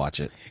stop and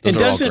watch it. And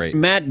Those are all doesn't great.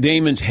 Matt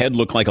Damon's head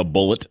look like a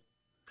bullet?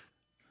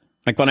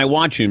 Like when I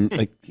watch him,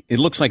 it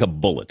looks like a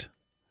bullet.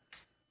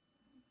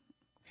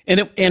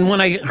 And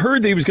when I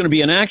heard that he was going to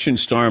be an action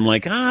star, I'm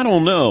like, I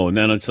don't know. And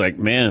then it's like,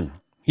 man,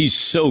 he's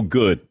so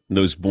good in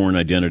those Bourne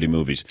Identity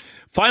movies.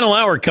 Final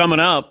hour coming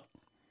up.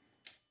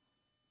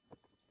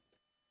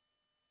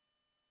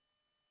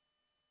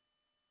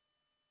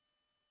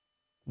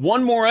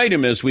 One more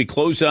item as we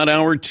close out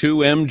hour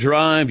 2 M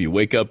Drive. You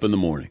wake up in the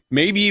morning.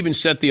 Maybe even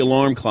set the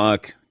alarm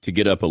clock to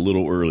get up a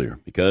little earlier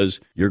because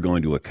you're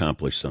going to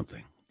accomplish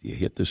something. Do you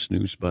hit the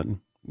snooze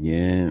button?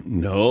 Yeah.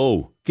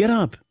 No. Get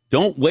up.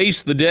 Don't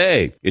waste the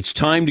day. It's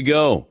time to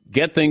go.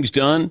 Get things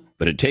done,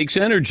 but it takes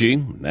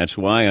energy. That's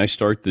why I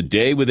start the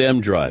day with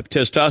M-Drive.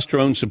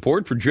 Testosterone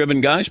support for driven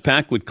guys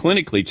packed with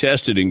clinically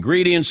tested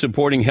ingredients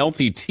supporting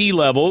healthy T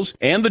levels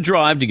and the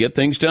drive to get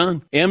things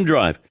done.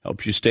 M-Drive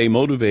helps you stay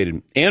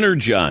motivated,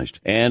 energized,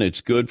 and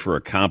it's good for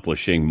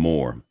accomplishing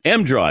more.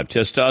 M-Drive,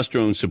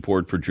 testosterone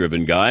support for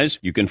driven guys.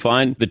 You can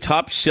find the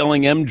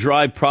top-selling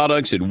M-Drive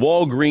products at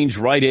Walgreens,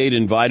 Rite Aid,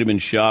 and Vitamin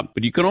Shop,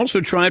 but you can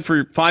also try it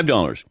for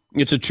 $5.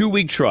 It's a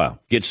 2-week trial.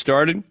 Get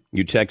started.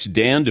 You text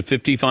Dan to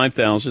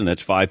 55,000.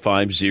 That's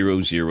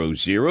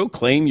 55000.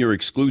 Claim your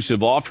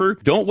exclusive offer.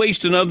 Don't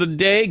waste another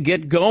day.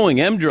 Get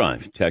going.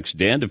 M-Drive. Text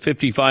Dan to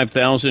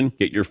 55,000.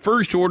 Get your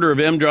first order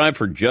of M-Drive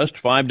for just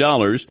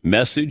 $5.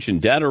 Message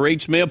and data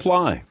rates may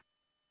apply.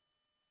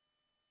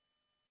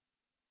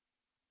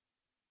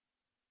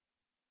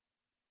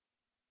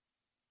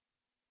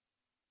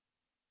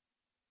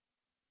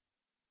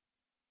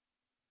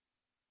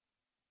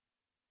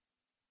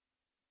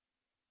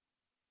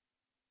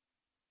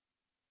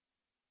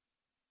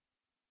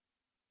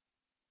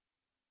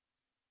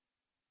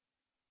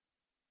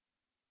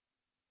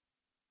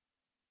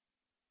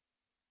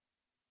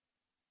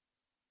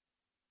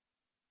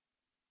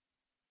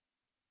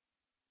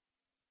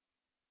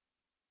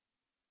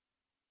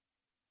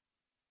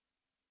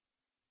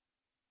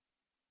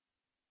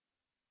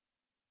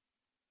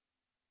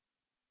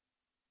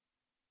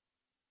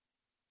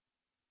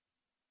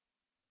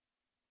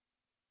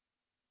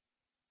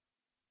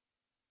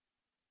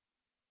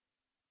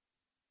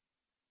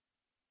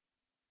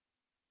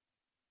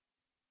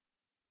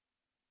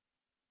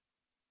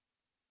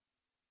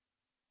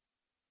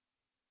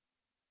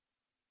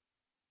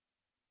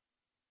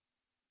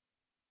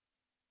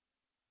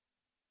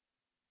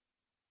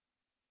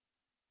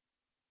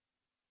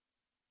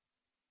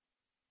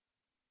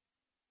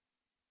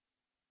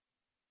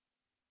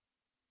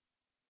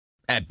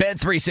 At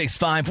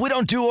Bet365, we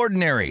don't do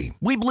ordinary.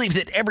 We believe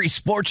that every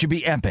sport should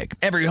be epic.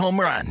 Every home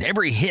run,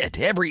 every hit,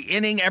 every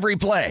inning, every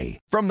play.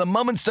 From the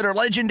moments that are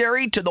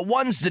legendary to the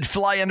ones that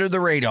fly under the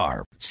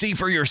radar. See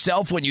for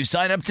yourself when you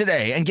sign up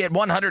today and get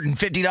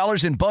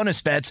 $150 in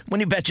bonus bets when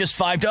you bet just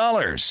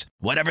 $5.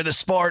 Whatever the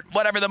sport,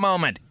 whatever the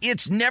moment,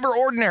 it's never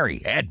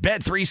ordinary at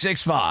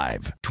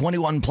Bet365.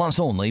 21 plus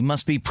only.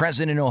 Must be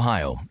present in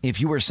Ohio.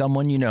 If you or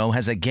someone you know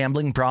has a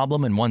gambling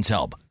problem and wants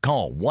help,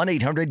 call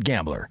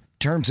 1-800-GAMBLER.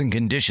 Terms and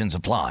conditions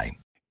apply.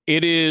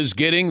 It is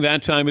getting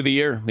that time of the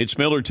year. It's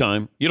Miller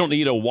time. You don't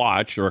need a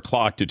watch or a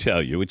clock to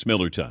tell you. It's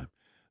Miller time.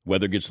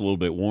 Weather gets a little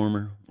bit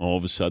warmer. All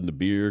of a sudden, the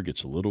beer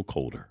gets a little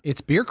colder.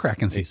 It's beer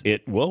cracking season.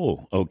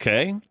 Whoa,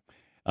 okay.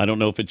 I don't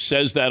know if it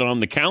says that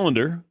on the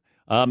calendar.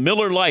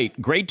 Miller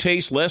Lite, great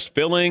taste, less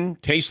filling,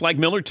 tastes like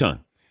Miller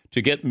time.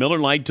 To get Miller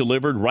Lite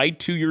delivered right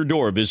to your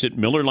door, visit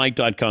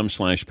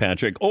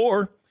MillerLite.com/Patrick,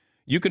 or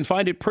you can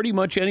find it pretty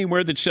much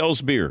anywhere that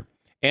sells beer.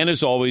 And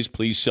as always,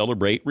 please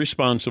celebrate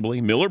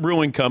responsibly. Miller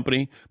Brewing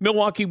Company,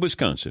 Milwaukee,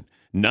 Wisconsin.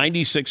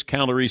 96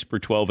 calories per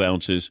 12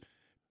 ounces.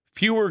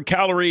 Fewer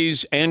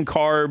calories and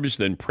carbs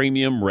than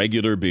premium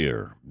regular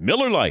beer.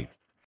 Miller Lite.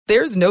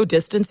 There's no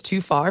distance too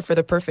far for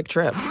the perfect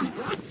trip.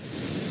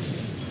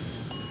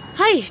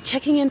 Hi,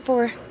 checking in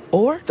for...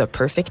 Or the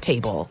perfect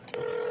table.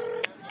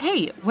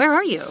 Hey, where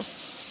are you?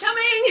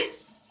 Coming!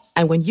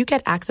 And when you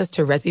get access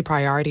to Resi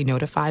Priority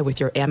Notify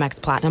with your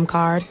Amex Platinum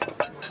card...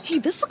 Hey,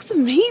 this looks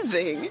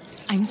amazing.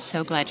 I'm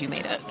so glad you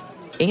made it.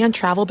 And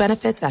travel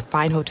benefits at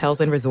fine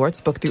hotels and resorts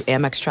booked through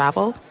Amex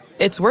Travel,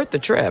 it's worth the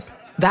trip.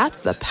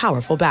 That's the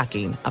powerful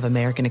backing of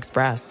American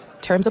Express.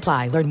 Terms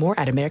apply. Learn more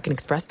at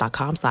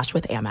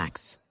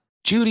americanexpress.com/withAmex.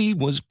 Judy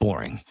was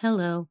boring.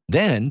 Hello.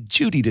 Then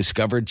Judy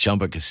discovered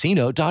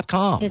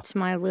ChumbaCasino.com. It's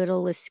my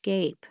little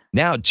escape.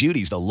 Now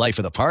Judy's the life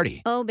of the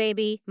party. Oh,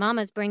 baby,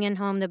 mama's bringing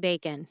home the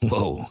bacon.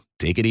 Whoa,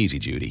 take it easy,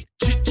 Judy.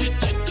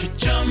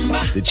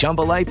 The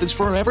Chumba life is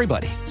for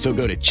everybody. So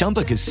go to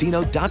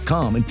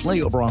ChumbaCasino.com and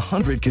play over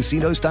 100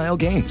 casino-style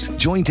games.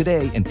 Join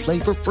today and play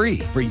for free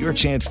for your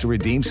chance to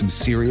redeem some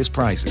serious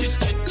prizes.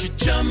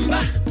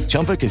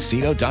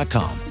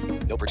 ChumbaCasino.com.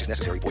 No purchase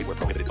necessary. Void where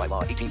prohibited by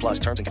law. 18 plus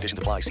terms and conditions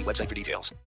apply. See website for details.